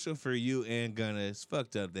beneficial for you and Gunna. It's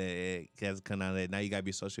fucked up that it has come out that now you gotta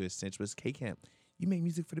be associated with sensuous. K-Camp, you make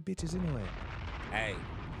music for the bitches anyway. Hey,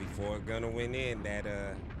 before Gunna went in, that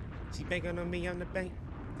she banging on me on the bank,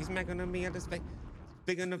 he's making on me on the bank,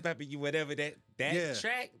 big on the baby, you whatever that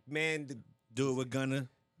track, man. Do it with Gunna.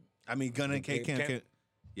 I mean Gunna and K-Camp.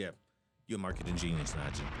 Yeah, you're a marketing genius,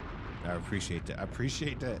 Najee. I appreciate that. I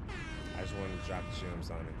just wanted to drop the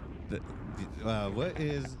gems on it.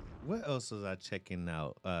 What else was I checking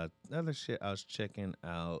out? Other shit I was checking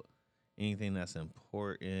out. Anything that's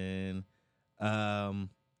important.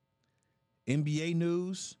 NBA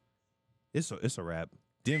news. It's a wrap.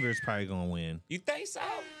 Denver's probably gonna win. You think so?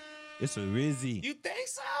 It's a Rizzy. You think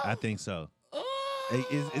so? I think so. Hey,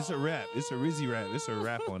 it's a wrap. It's a Rizzy rap. It's a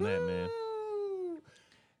wrap on that, man.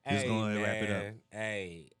 Just going to wrap it up.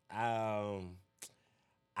 Hey, I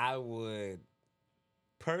would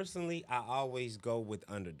personally. I always go with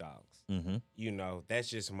underdogs. Mm-hmm. That's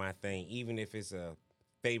just my thing. Even if it's a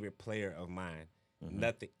favorite player of mine,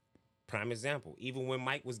 nothing. Prime example. Even when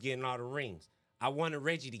Mike was getting all the rings, I wanted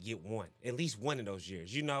Reggie to get one, at least one of those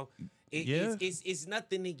years. It's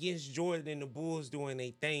nothing against Jordan and the Bulls doing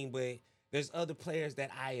their thing, but there's other players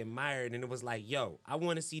that I admired, and it was like, yo, I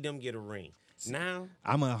want to see them get a ring. Now,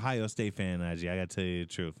 I'm an Ohio State fan, Najee. I got to tell you the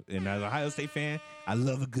truth. And as an Ohio State fan, I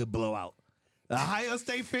love a good blowout. The Ohio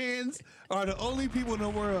State fans are the only people in the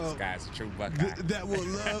world this guy's a true Buckeye. That will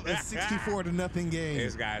love a 64-0 game.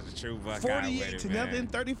 This guy's a true Buckeye.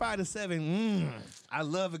 48-0, 35-7. I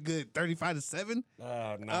love a good 35-7.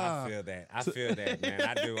 Oh no, I feel that. I feel that, man.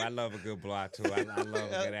 I do. I love a good blowout too. I love a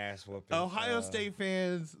good ass whooping. Ohio State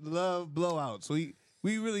fans love blowouts. We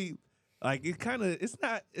really like it.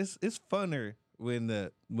 It's funner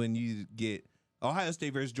when you get Ohio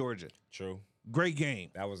State versus Georgia. True. Great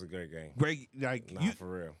game. That was a great game. Great, for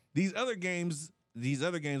real. These other games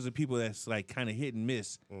are people that's like kind of hit and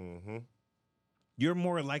miss. Mm-hmm. You're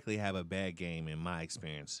more likely to have a bad game, in my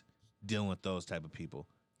experience, dealing with those type of people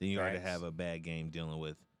than you are to have a bad game dealing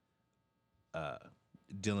with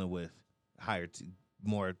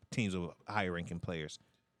more teams with higher ranking players.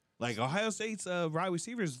 Like Ohio State's wide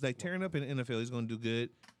receivers like tearing up in the NFL. He's going to do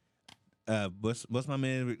good. What's my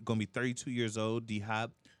man going to be 32 years old?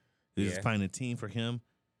 D-Hop. Just find a team for him.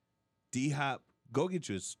 D-Hop, go get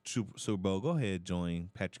you a Super Bowl. Go ahead, join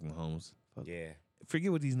Patrick Mahomes. Fuck. Yeah.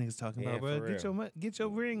 Forget what these niggas talking about, bro. Get your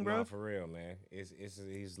ring, bro. No, for real, man.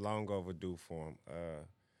 He's long overdue for him.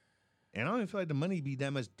 And I don't even feel like the money be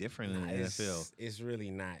that much different in the NFL. It's really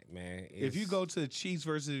not, man. If you go to the Chiefs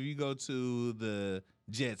versus if you go to the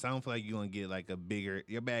Jets, I don't feel like you're gonna get like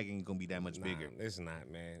your bag ain't gonna be that much bigger. It's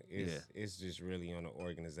not, man. It's just really on the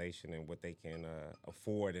organization and what they can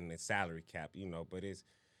afford and the salary cap, But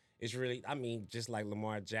it's really, I mean, just like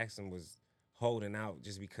Lamar Jackson was holding out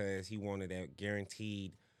just because he wanted that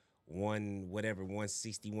guaranteed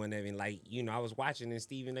 160, whatever. Like, I was watching and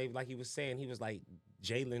Stephen A. like he was saying, he was like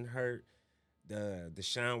Jalen Hurt, the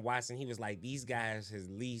Deshaun Watson. He was like, these guys has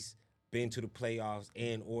at least been to the playoffs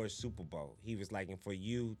and or Super Bowl. He was like, and for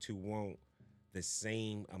you to want the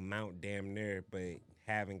same amount damn near, but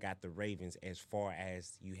haven't got the Ravens as far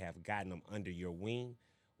as you have gotten them under your wing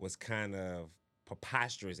was kind of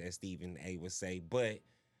preposterous, as Stephen A. would say. But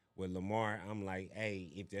with Lamar, I'm like,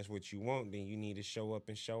 hey, if that's what you want, then you need to show up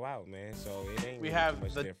and show out, man. So it ain't really too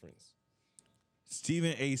much difference.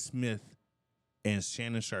 Stephen A. Smith and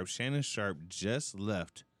Shannon Sharpe. Shannon Sharpe just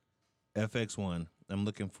left FX1. I'm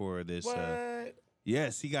looking for this. What?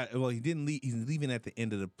 Yes, he didn't leave. He's leaving at the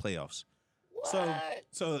end of the playoffs.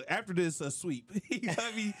 So after this sweep, he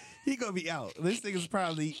gonna be out. This nigga's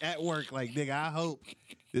probably at work. Like, nigga, I hope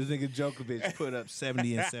this nigga Djokovic put up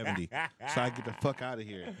 70 and 70, so I get the fuck out of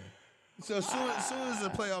here. So as soon as the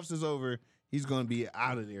playoffs is over, he's gonna be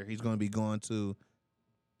out of there. He's gonna be going to.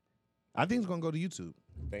 I think he's gonna go to YouTube.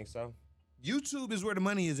 Think so? YouTube is where the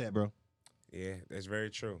money is at, bro. Yeah, that's very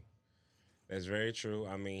true. That's very true.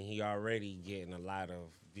 I mean, he already getting a lot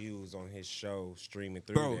of views on his show streaming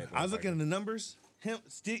through. Bro, that. I was looking at the numbers.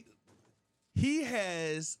 He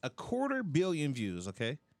has 250 million views.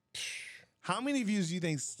 Okay, how many views do you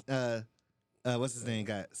think? What's his name?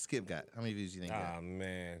 Skip got? How many views do you think? Oh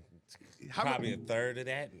man, probably a third of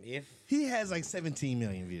that. If he has like 17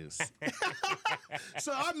 million views.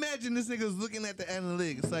 So I imagine this nigga's looking at the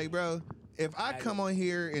analytics. Like, bro, if I come on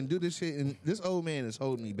here and do this shit, and this old man is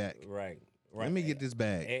holding me back. Right. Let me get this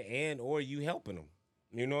bag. And or you helping him.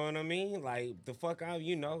 You know what I mean? Like, the fuck out,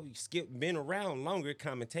 Skip been around longer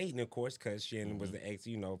commentating, of course, because Shannon was the ex,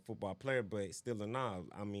 football player, but still in all,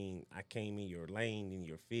 I mean, I came in your lane, in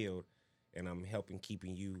your field, and I'm helping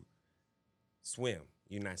keeping you swim.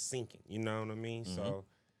 You're not sinking. You know what I mean? Mm-hmm. So,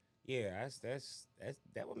 yeah,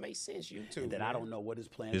 that would make sense. You too. And then I don't know what his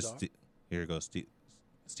plans are. Here goes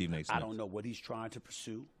Steve Naismith. I don't know what he's trying to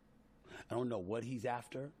pursue. I don't know what he's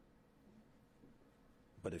after.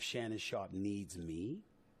 But if Shannon Sharpe needs me,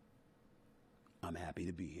 I'm happy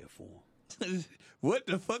to be here for him. What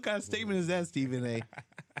the fuck kind of statement is that, Stephen A?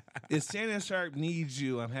 If Shannon Sharpe needs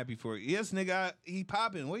you, I'm happy for it. Yes, nigga, he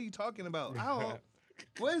popping. What are you talking about?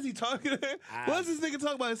 What is he talking about? What's this nigga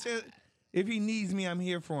talking about? If he needs me, I'm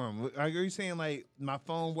here for him. Are you saying, like, my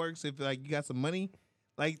phone works if, like, you got some money?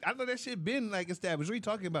 Like, I thought that shit been, like, established. What are you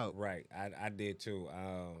talking about? Right. I did, too.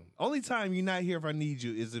 Only time you're not here if I need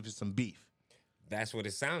you is if it's some beef. That's what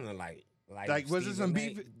it sounded like. Like was it some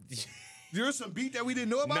beef? There was some beef that we didn't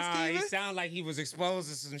know about, Steven? Nah, it sounded like he was exposed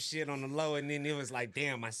to some shit on the low, and then it was like,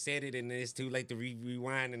 damn, I said it, and it's too late to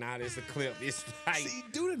rewind, and all this a clip. It's like... See,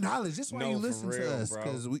 do the knowledge. That's why you listen to us,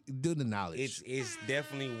 because we do the knowledge. It's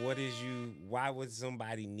definitely why would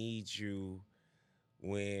somebody need you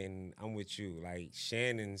when I'm with you? Like,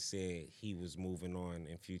 Shannon said he was moving on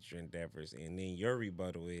in future endeavors, and then your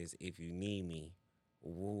rebuttal is, if you need me,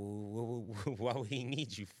 what would he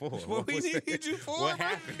need you for? What would he need you for? What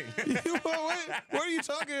happened? What are you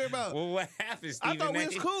talking about? Well, what happened, Stephen? I thought we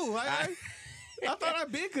was cool. I thought I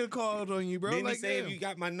been could called on you, bro. Didn't like, he say if you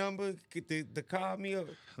got my number, to call me up?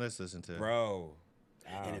 Let's listen to it. Bro.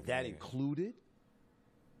 And if that included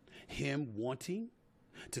him wanting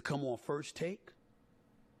to come on First Take,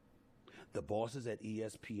 the bosses at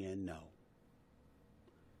ESPN know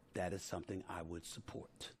that is something I would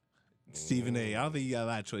support. Stephen A. I don't think you got a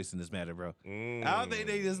lot of choice in this matter, bro. I don't think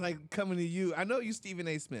they just like coming to you. I know you Stephen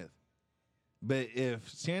A. Smith, but if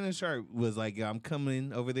Shannon Sharpe was like, yo, I'm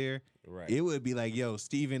coming over there, right, it would be like, yo,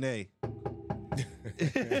 Stephen A.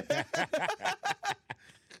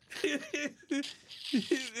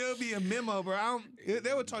 It'll be a memo, bro.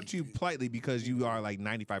 They would talk to you politely because you are like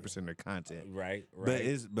 95% of their content. Right. But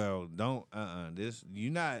it's, bro, don't, this,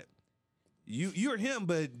 you're him,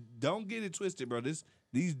 but don't get it twisted, bro.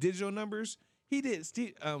 These digital numbers,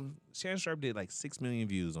 Shannon Sharpe did like 6 million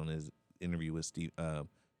views on his interview with Steve on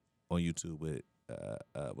YouTube with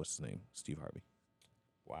what's his name, Steve Harvey.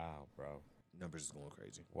 Wow, bro, numbers is going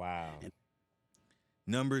crazy. Wow,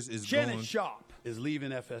 numbers is Shannon going Sharpe is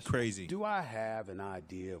leaving FS1. Crazy. Do I have an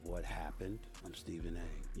idea of what happened? I'm Stephen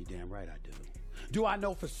A. You damn right I do. Do I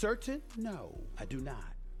know for certain? No, I do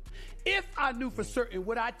not. If I knew for certain,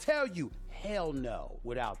 would I tell you? Hell no,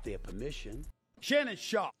 without their permission. Shannon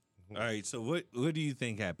Sharpe. All right, so what do you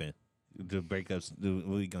think happened? The breakups.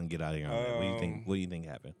 What are we gonna get out of here on that? What do you think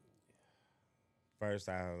happened? First,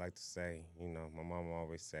 I would like to say, my mama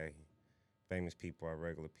always say, famous people are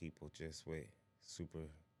regular people just with super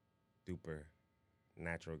duper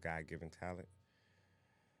natural God-given talent.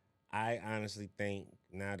 I honestly think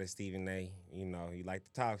now that Stephen A, you like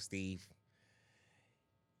to talk, Steve.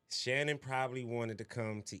 Shannon probably wanted to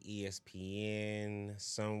come to ESPN,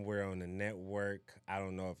 somewhere on the network. I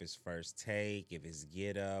don't know if it's First Take, if it's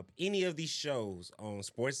Get Up, any of these shows on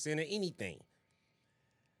SportsCenter, anything.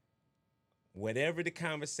 Whatever the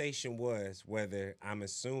conversation was, whether I'm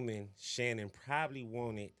assuming Shannon probably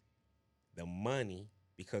wanted the money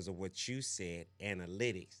because of what you said,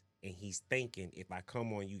 analytics, and he's thinking if I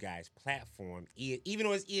come on you guys' platform, even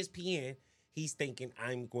though it's ESPN, he's thinking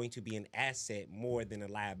I'm going to be an asset more than a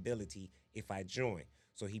liability if I join.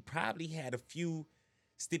 So he probably had a few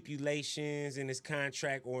stipulations in his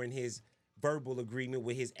contract or in his verbal agreement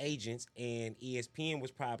with his agents, and ESPN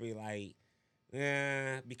was probably like,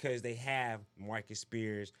 because they have Marcus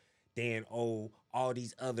Spears, Dan O, all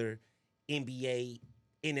these other NBA,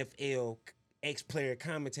 NFL ex-player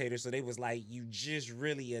commentators. So they was like, you just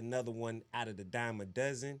really another one out of the dime a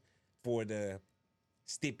dozen for the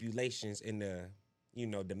stipulations and the,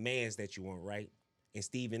 demands that you want, right? And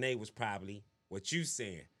Stephen A was probably what you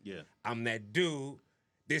saying. Yeah. I'm that dude.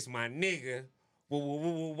 This my nigga.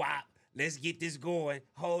 Wop. Let's get this going.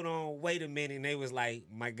 Hold on, wait a minute. And they was like,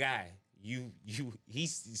 my guy,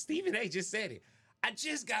 Stephen A just said it. I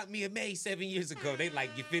just got me a maid 7 years ago. They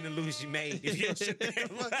like, you finna lose your maid if you don't shut the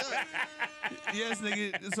fuck up. Yes,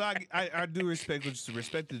 nigga. So I do respect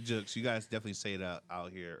the jokes. You guys definitely say it out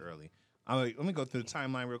here early. Let me go through the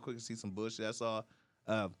timeline real quick and see some bullshit. That's all.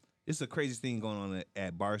 It's a crazy thing going on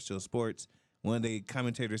at Barstool Sports. One of the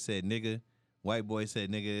commentators said nigga, white boy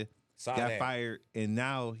said nigga, got fired, and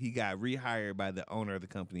now he got rehired by the owner of the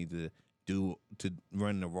company to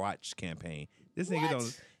run the watch campaign. This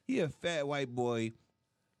nigga he a fat white boy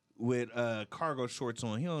with cargo shorts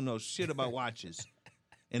on. He don't know shit about watches.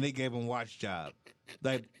 And they gave him watch job.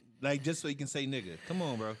 Like just so he can say nigga. Come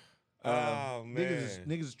on, bro. Oh, man.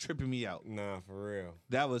 Niggas is tripping me out. Nah, for real.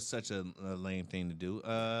 That was such a lame thing to do.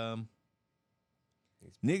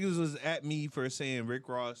 Niggas was at me for saying Rick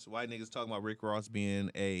Ross. White niggas talking about Rick Ross being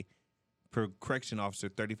a correction officer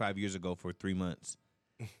 35 years ago for 3 months.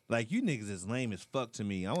 Like, you niggas is lame as fuck to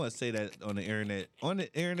me. I want to say that on the internet. On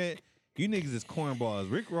the internet, you niggas is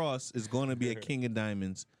cornballs. Rick Ross is going to be a king of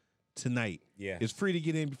diamonds tonight. Yeah. It's free to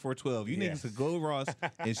get in before 12. You niggas could go to Ross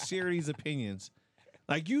and share these opinions.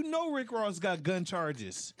 Like, Rick Ross got gun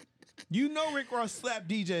charges. Rick Ross slapped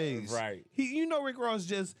DJs. Right. Rick Ross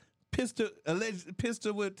just pistol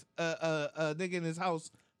with a nigga in his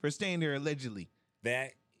house for staying there allegedly.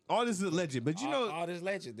 All this is alleged, but all this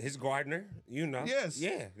legend. His gardener, Yes.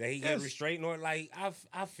 Yeah, that he got restraint or like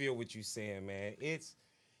I feel what you saying, man. It's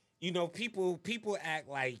people act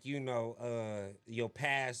like, your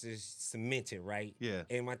past is cemented, right? Yeah.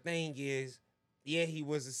 And my thing is, he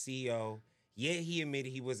was a CEO. Yeah, he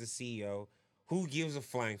admitted he was a CEO. Who gives a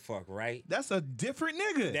flying fuck, right? That's a different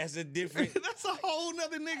nigga. That's a different. That's a whole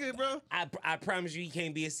nother nigga, bro. I promise you, he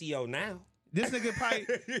can't be a CEO now. This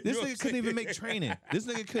nigga couldn't even make training. This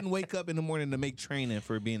nigga couldn't wake up in the morning to make training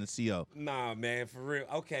for being a CEO. Nah, man, for real.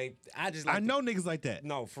 Okay, I know niggas like that.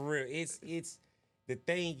 No, for real. It's the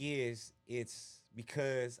thing is, it's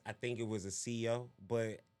because I think it was a CEO,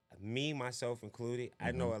 but me, myself included,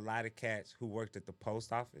 I know a lot of cats who worked at the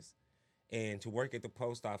post office, and to work at the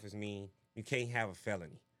post office mean you can't have a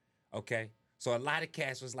felony, okay? So a lot of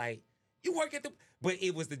cats was like, you work at the, but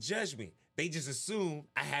it was the judgment. They just assumed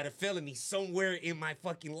I had a felony somewhere in my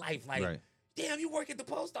fucking life. Like, damn, you work at the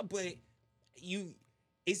post office, but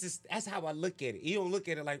it's just, that's how I look at it. You don't look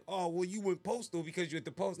at it like, oh, well, you went postal because you're at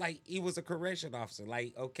the post. Like, he was a correction officer.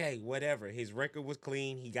 Like, okay, whatever. His record was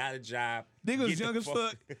clean. He got a job. Nigga was young as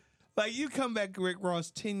fuck. Like, you come back to Rick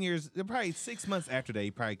Ross 10 years, probably 6 months after that,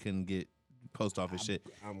 he probably couldn't get post office shit.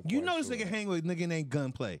 You know this nigga hang with nigga named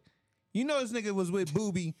Gunplay. You know this nigga was with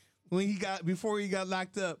Booby before he got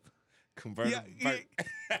locked up.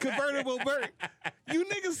 Convertible Burt. You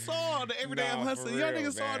niggas saw the Everyday I'm Hustling. Y'all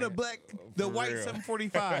niggas saw the white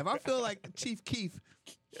 745. I feel like Chief Keef,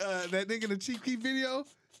 that nigga in the Chief Keef video.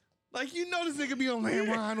 Like, you know this nigga be on Land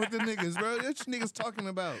Ron with the niggas, bro. What you niggas talking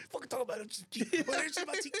about? Fucking talking about Chief Keef.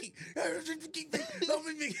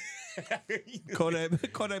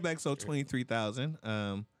 Kodak Black sold 23,000.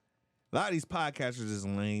 A lot of these podcasters is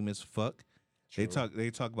lame as fuck. True. They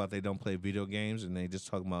talk about they don't play video games and they just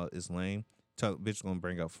talk about it's lame. Bitch gonna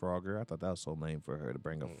bring up Frogger. I thought that was so lame for her to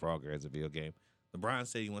bring up Frogger as a video game. LeBron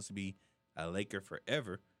said he wants to be a Laker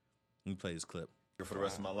forever. Let me play this clip. For the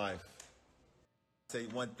rest of my life. Say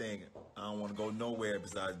one thing, I don't want to go nowhere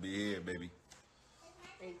besides be here, baby.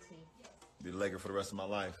 18. Be a Laker for the rest of my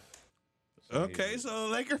life. Okay, so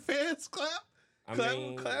Laker fans clap.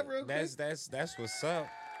 Clap real quick. That's what's up.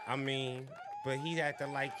 I mean, but he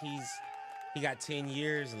acting like he got 10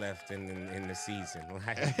 years left in the season.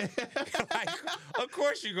 Like, of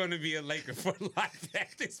course you're going to be a Laker for life at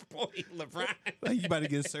this point, LeBron. Like you about to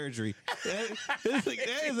get surgery. That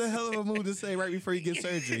is a hell of a move to say right before you get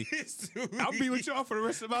surgery. I'll be with y'all for the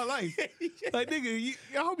rest of my life. Like, nigga,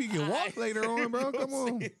 I hope you can walk later on, bro. Come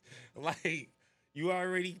on. Like, you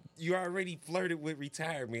already flirted with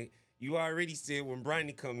retirement. You already said when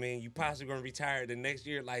Bronny come in, you possibly going to retire the next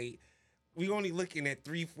year. Like, we only looking at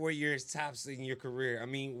 3-4 years tops in your career. I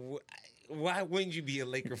mean, Why wouldn't you be a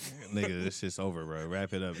Laker fan? Nigga, this shit's over, bro.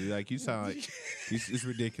 Wrap it up. Like, you sound like it's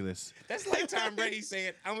ridiculous. That's like Tom Brady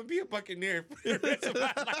saying, "I'm gonna be a Buccaneer for the rest of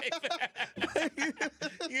my life."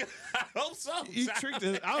 Yeah, I hope so. You tricked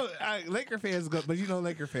us. Laker fans go, but you know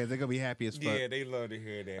Laker fans, they're gonna be happy as fuck. Yeah, they love to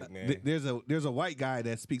hear that, man. There's a white guy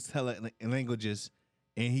that speaks hella languages,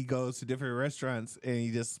 and he goes to different restaurants and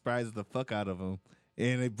he just surprises the fuck out of them.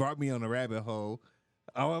 And it brought me on a rabbit hole.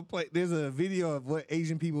 I want to play. There's a video of what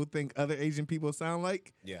Asian people think other Asian people sound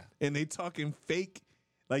like. Yeah, and they talking fake.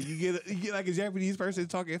 Like you get like a Japanese person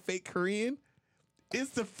talking fake Korean.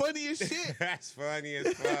 It's the funniest shit. That's funny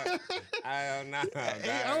as fuck. I don't know.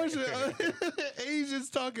 Asians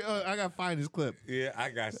talking. I gotta find this clip. Yeah, I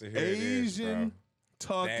got to hear Asian this,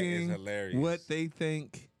 talking that is hilarious. What they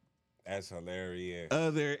think. That's hilarious.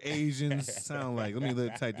 Other Asians sound like. Let me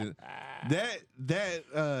type this.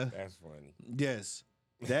 That's funny. Yes,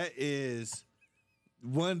 that is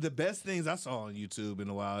one of the best things I saw on YouTube in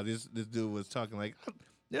a while. This dude was talking like,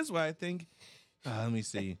 that's why I think. Let me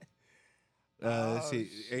see. Let's see.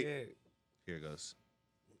 Shit. Here it goes.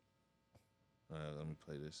 Let me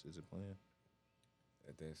play this. Is it playing?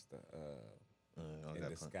 That's the in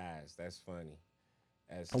disguise. That's funny.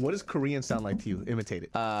 What does Korean sound like to you? Imitate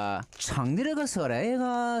it.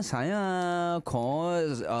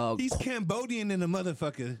 He's Cambodian in the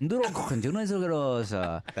motherfucker.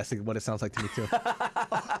 That's what it sounds like to me too.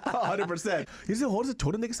 100%. You say, "What does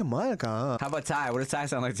저런 얘기서 뭐야?" How about Ty? What does Ty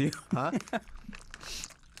sound like to you? Huh?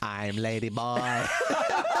 I'm Lady Boy.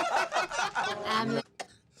 I'm Lady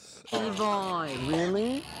Boy.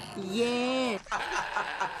 Really? Yeah.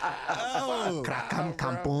 Oh. Krakam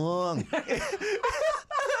kampung.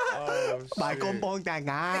 My kampung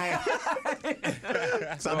tangay.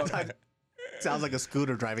 Sometimes sounds like a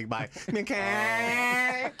scooter driving by.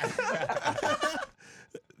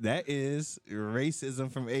 That is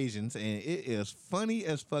racism from Asians, and it is funny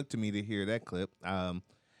as fuck to me to hear that clip.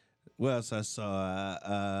 What else I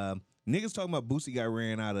saw? Niggas talking about Boosie got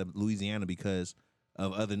ran out of Louisiana because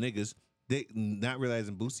of other niggas. They not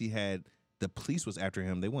realizing Boosie had the police was after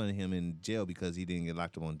him. They wanted him in jail because he didn't get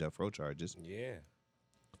locked up on death row charges. Yeah.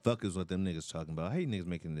 Fuck is what them niggas talking about. I hate niggas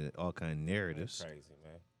making all kind of narratives. That's crazy,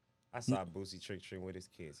 man. I saw Boosie trick-treating with his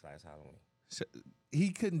kids last Halloween. So, he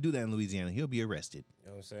couldn't do that in Louisiana. He'll be arrested. You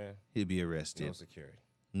know what I'm saying? He'll be arrested. No security.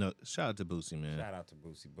 No, shout out to Boosie, man. Shout out to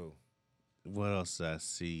Boosie Boo. What else I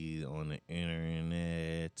see on the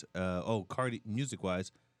internet?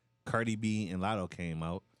 Music-wise, Cardi B and Lotto came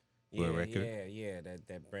out with a record. Yeah.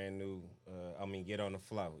 That brand new. Get on the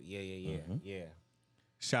flow. Yeah.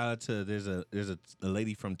 Shout out to there's a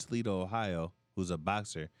lady from Toledo, Ohio, who's a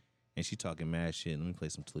boxer, and she talking mad shit. Let me play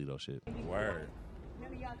some Toledo shit. Word.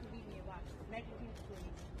 None of y'all can beat me in boxing. Make it cute,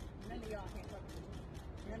 please. None of y'all can fuck with me.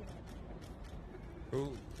 None of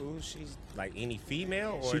y'all. Who she's like any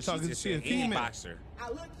female or she talking just to a any female boxer? I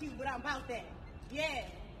look cute, but I'm about that. Yeah,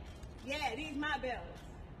 these my bells,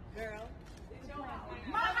 girl.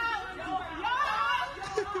 My house, your house.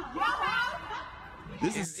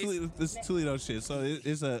 This is Toledo shit. So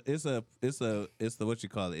it's the what you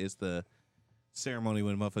call it? It's the ceremony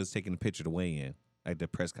when motherfuckers taking the picture to weigh in at the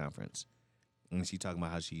press conference. And she talking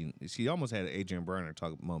about how she almost had an Adrian Bronner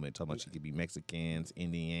moment talking about she could be Mexicans,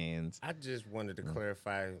 Indians. I just wanted to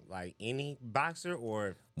clarify, like any boxer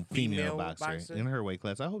or female boxer in her weight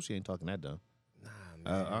class. I hope she ain't talking that dumb. Nah,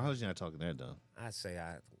 man. I hope she's not talking that dumb. I say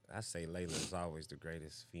Layla is always the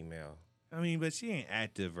greatest female. I mean, but she ain't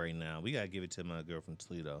active right now. We gotta give it to my girl from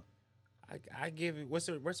Toledo. I give it. What's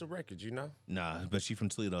her record? You know? Nah, but she from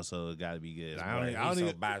Toledo, so it gotta be good. I don't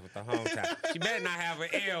even biased with the hometown. She better not have an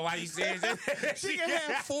L while you say it. She can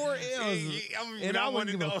have 4 L's, and I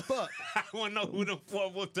wouldn't give a fuck. I want to know who the 4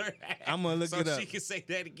 will turn. I'm gonna look it up. So she can say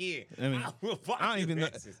that again. I mean, I don't even know.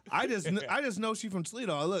 I just know she from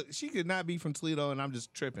Toledo. Look, she could not be from Toledo, and I'm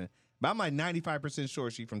just tripping. But I'm like 95% sure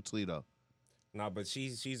she from Toledo. No, but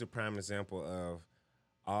she's a prime example of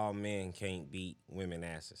all men can't beat women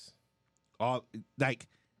asses.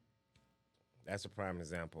 That's a prime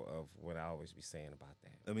example of what I always be saying about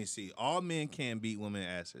that. Let me see. All men can beat women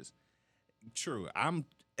asses. True. I'm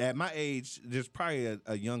at my age. There's probably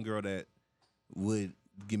a young girl that would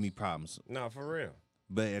give me problems. No, for real.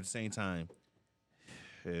 But at the same time,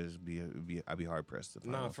 I'd be hard pressed to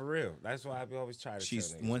find. No, for real. That's why I always try to.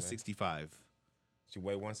 She's tell niggas, 165. Man. She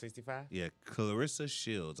weigh 165? Yeah, Clarissa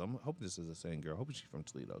Shields. I'm hoping this is the same girl. Hoping she's from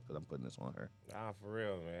Toledo because I'm putting this on her. Nah, for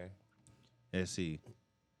real, man. Let's see.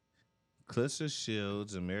 Clarissa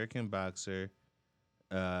Shields, American boxer.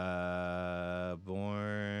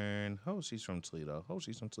 Born. Oh, she's from Toledo. Is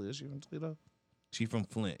she from Toledo? She from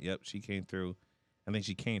Flint. Yep, she came through. I think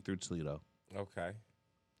she came through Toledo. Okay.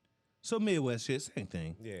 So Midwest shit, same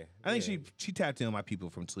thing. Yeah. I think she tapped in on my people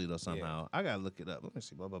from Toledo somehow. I gotta look it up. Let me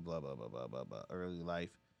see. Blah blah blah blah blah blah blah blah. Early life.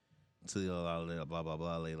 Toledo, blah blah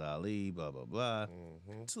blah. Layla Ali. Blah blah blah.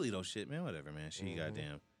 Toledo shit, man. Whatever, man. She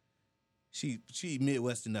goddamn. She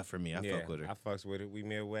Midwest enough for me. I fuck with her. I fucks with it. We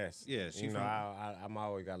Midwest. Yeah, she you know, from. I'm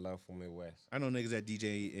always got love for Midwest. I know niggas that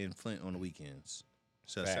DJ in Flint on the weekends.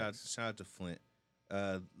 So shout out to Flint.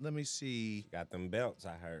 Let me see. Got them belts,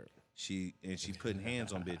 I heard. She putting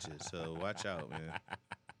hands on bitches. So watch out, man.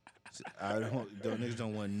 Those niggas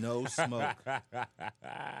don't want no smoke.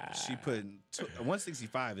 She putting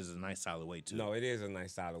 165 is a nice solid weight too. No, it is a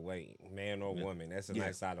nice solid weight, man or woman. That's a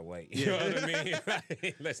nice solid weight. Yeah. You know what I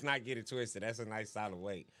mean? Let's not get it twisted. That's a nice solid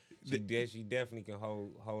weight. She definitely can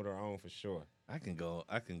hold her own for sure. I can go.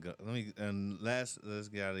 Let me let's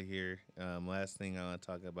get out of here. Last thing I want to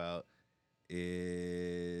talk about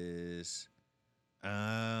is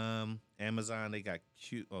Amazon. They got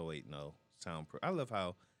cute. Oh wait, no, soundproof. I love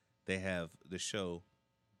how they have the show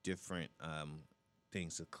different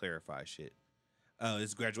things to clarify shit.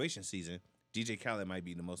 It's graduation season. DJ Khaled might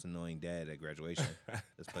be the most annoying dad at graduation.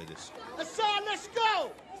 Let's play this. Hassan, let's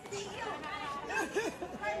go!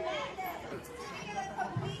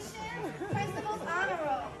 Principal's honor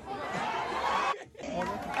roll.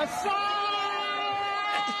 Hassan!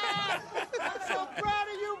 I'm so proud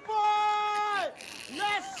of you, boy!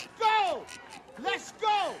 Let's go! Let's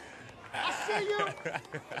go! I see you!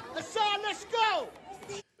 Hassan, let's go!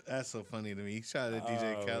 That's so funny to me. Shout out to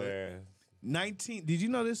DJ Khaled. Man. 19. Did you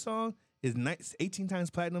know this song is 18 times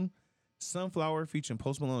platinum? Sunflower featuring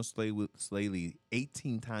Post Malone Slay Lee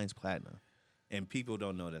 18 times platinum. And people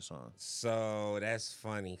don't know that song. So that's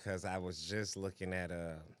funny because I was just looking at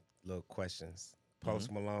little questions.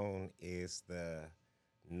 Post Malone is the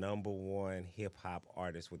 #1 hip hop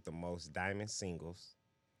artist with the most diamond singles.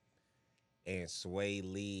 And Sway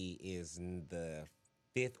Lee is the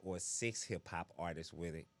 5th or 6th hip hop artist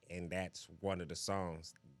with it. And that's one of the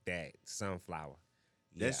songs, that Sunflower.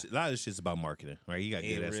 That's a lot of this shit's about marketing, right? You got to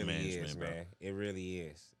get that management, bro. Man. It really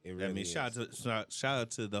is. It really is. Shout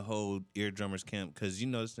out to the whole Eardrummers camp, because you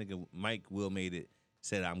know this nigga Mike Will made it.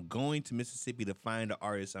 Said, I'm going to Mississippi to find an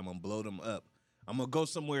artist. I'm gonna blow them up. I'm gonna go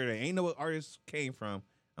somewhere that ain't know what artists came from.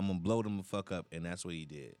 I'm gonna blow them the fuck up, and that's what he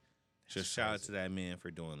did. So shout out to that man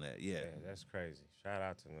for doing that. Yeah, that's crazy. Shout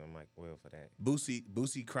out to Mike Will for that.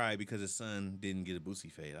 Boosie cried because his son didn't get a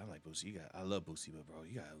Boosie fade. I'm like, Boosie, I love Boosie, but bro,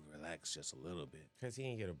 you gotta relax just a little bit. Cause he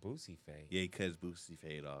didn't get a Boosie fade. Yeah, because Boosie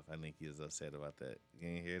fade off. I think he was upset about that. You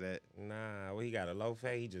didn't hear that? Nah, well, he got a low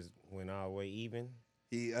fade. He just went all the way even.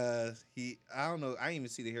 I don't know. I didn't even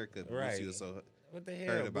see the haircut. Right. Boosie was so what the hell,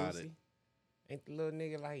 heard about Boosie? it. Ain't the little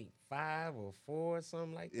nigga like 5 or 4 or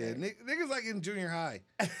something like that? Yeah, niggas like in junior high.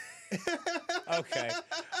 Okay.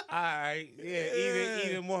 All right. Yeah,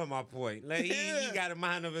 even more my point. Like he got a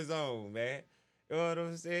mind of his own, man. You know what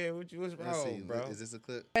I'm saying? What's wrong, bro? Is this a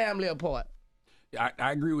clip? Family apart.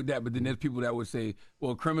 I agree with that, but then there's people that would say,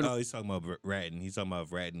 well, criminal. Oh, he's talking about ratting. He's talking about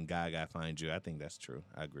ratting. God find you. I think that's true.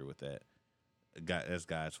 I agree with that. That's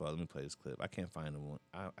God's fault. Let me play this clip. I can't find the one.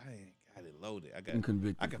 I ain't got it loaded. I can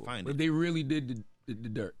find it. If they really did the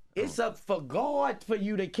dirt. It's up for God for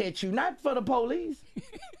you to catch you, not for the police.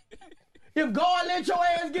 If God let your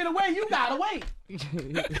ass get away, you gotta wait.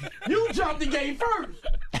 You jumped the gate first.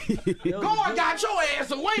 God got your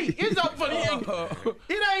ass away. It's up for the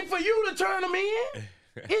It ain't for you to turn them in.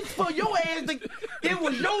 It's for your ass to. It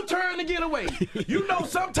was your turn to get away. You know,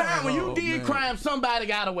 sometime when you did crime, somebody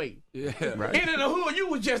got away. Yeah, right. And in the hood, you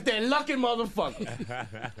was just that lucky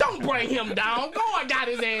motherfucker. Don't bring him down. God got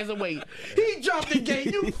his ass away. He jumped the gate.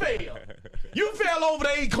 You fell. You fell over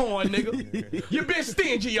the acorn, nigga. You been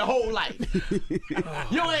stingy your whole life.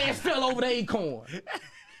 Your ass fell over the acorn.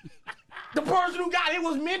 The person who got it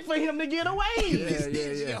was meant for him to get away.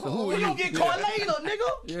 Yeah. So who he gonna get caught later, nigga.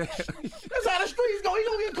 Yeah. That's how the streets go. He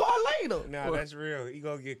gonna get caught later. Nah, that's real. He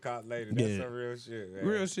gonna get caught later. That's some real shit, man.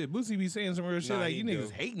 Real shit. Boosie be saying some real shit. Nah, Like, he you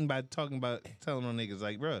niggas hating by telling on niggas.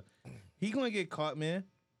 Like, bro, he gonna get caught, man.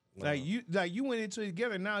 No. Like you went into it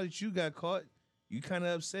together. Now that you got caught, you kind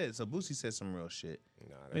of upset. So Boosie said some real shit.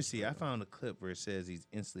 Nah, let me see. I found a clip where it says he's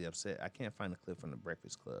instantly upset. I can't find a clip from the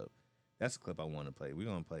Breakfast Club. That's a clip I want to play. We're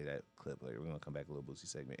going to play that clip later. We're going to come back a little Boosie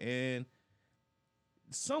segment. And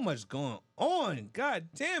so much going on. God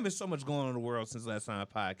damn, there's so much going on in the world since last time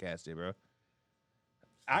I podcasted, bro.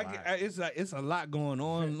 It's a lot going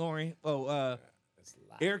on, Lauren. Oh,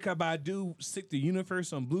 Erykah Badu sick the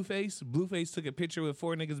universe on Blueface. Blueface took a picture with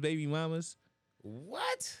 4 niggas' baby mamas.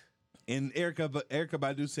 What? And Erykah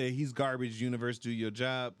Badu said he's garbage. Universe, do your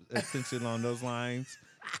job. Essentially along those lines.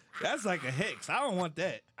 That's like a hex. I don't want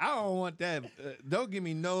that. Don't give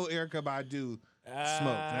me no Erykah Badu smoke.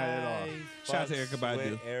 Not at all. Shout out to Erykah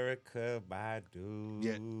Badu. Erykah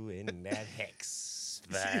Badu and that hex.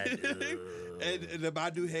 And the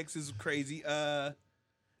Badu hex is crazy.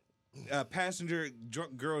 Passenger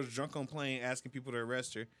girls drunk on plane asking people to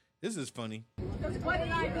arrest her. This is funny. What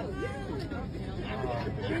did I do?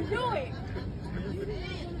 Then do it.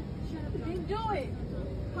 Then do it.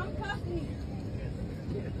 Come cuff me.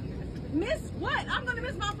 Miss what? I'm gonna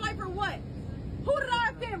miss my flight for what? Who did I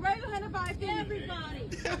offend? Raise your hand if I offend everybody.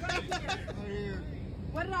 Right here.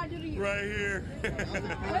 What did I do to you? Right here.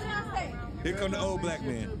 What did I say? Here come the old black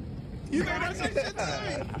man. You better not say shit to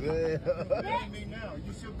me now.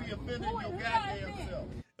 You should be offending your goddamn self.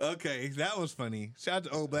 Okay, that was funny. Shout out to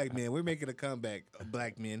old black man. We're making a comeback,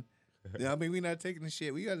 black men. I mean, we're not taking the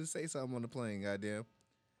shit. We got to say something on the plane, goddamn.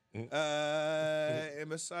 And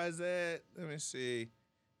besides that, let me see.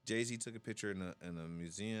 Jay-Z took a picture in a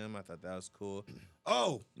museum. I thought that was cool.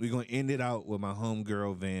 Oh, we're going to end it out with my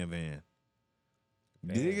homegirl, VanVan.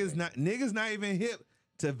 Niggas not even hip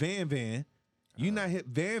to VanVan. You not hip.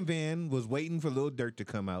 VanVan was waiting for Lil Durk to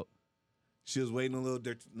come out. She was waiting on Lil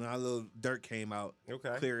Durk. Now Lil Durk came out.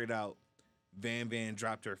 Okay. Clear it out. VanVan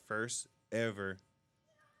dropped her first ever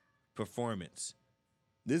performance.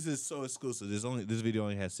 This is so exclusive. This video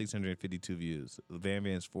only has 652 views.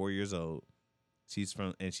 VanVan's 4 years old. She's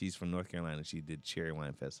from North Carolina. She did Cherry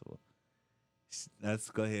Wine Festival. Let's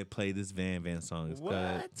go ahead and play this VanVan song. It's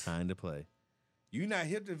called Time to Play. You not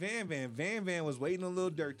hip to VanVan. VanVan was waiting on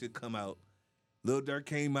Lil Durk to come out. Lil Durk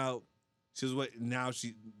came out. She was waiting. Now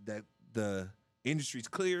the industry's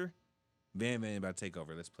clear. VanVan about to take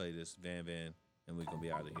over. Let's play this VanVan, and we're gonna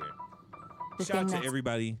be out of here. Shout out to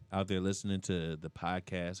everybody out there listening to the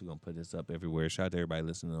podcast. We're gonna put this up everywhere. Shout out to everybody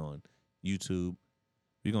listening on YouTube.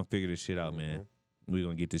 We're gonna figure this shit out, man. We're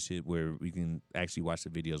gonna get this shit where we can actually watch the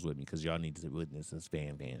videos with me, because y'all need to witness this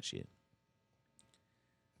VanVan shit.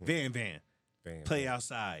 VanVan. Play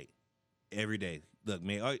outside every day. Look,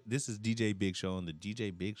 man, this is DJ Big Show on the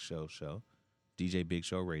DJ Big Show show. DJ Big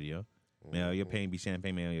Show Radio. May all your pain be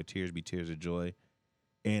champagne. May all your tears be tears of joy.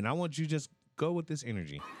 And I want you to just go with this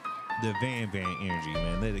energy. The VanVan energy,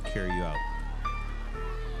 man. Let it carry you out.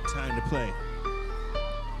 Time to play.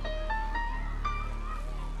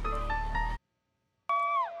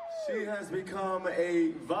 She has become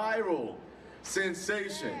a viral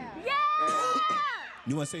sensation. Yeah!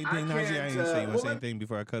 You want to say anything, Najee? I ain't say. You want to say anything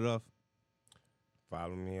before I cut it off?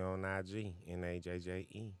 Follow me on IG,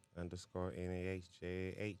 NAJJE_NAHJH,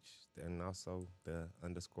 and also the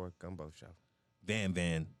 _Gumbo Show.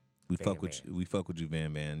 VanVan. We fuck with you,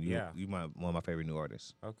 VanVan. You one of my favorite new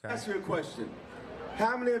artists. Okay. Ask you a question.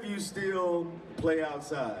 How many of you still play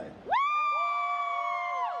outside?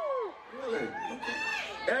 Really?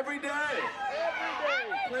 Every day.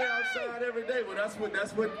 Play outside every day. Well, that's what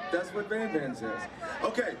VanVan says.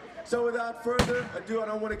 Okay. So without further ado, I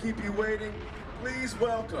don't want to keep you waiting. Please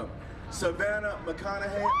welcome Savannah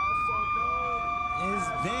McConaughey, also known as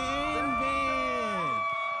VanVan.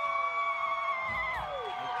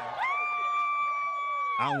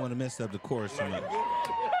 I don't want to mess up the chorus too much.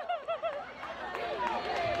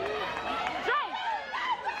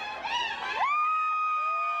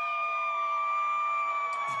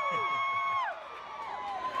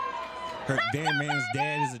 Her VanVan's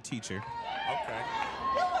dad is a teacher. Okay.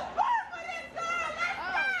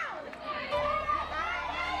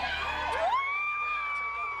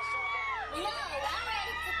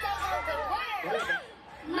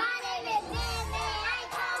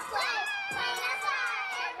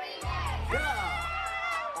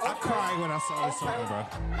 I cried when I saw this song, bro.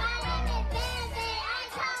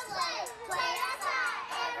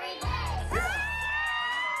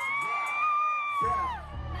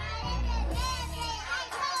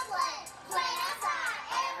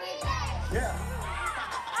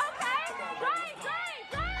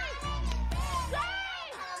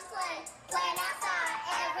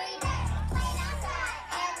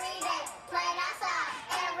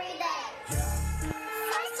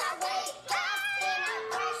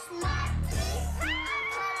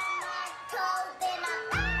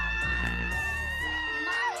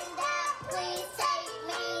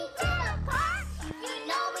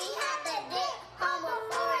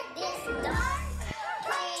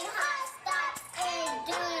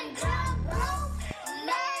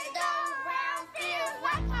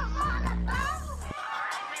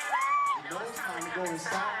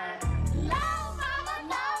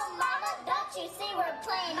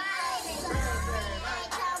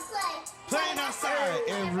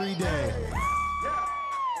 Every day.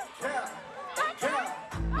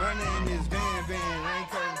 My name is VanVan. I ain't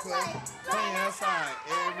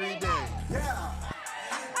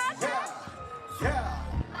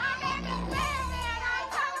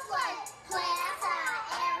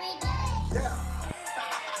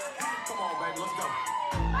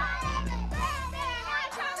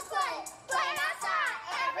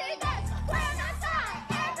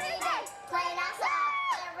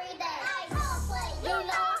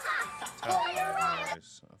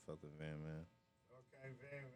fuck with VanVan. Okay, Van.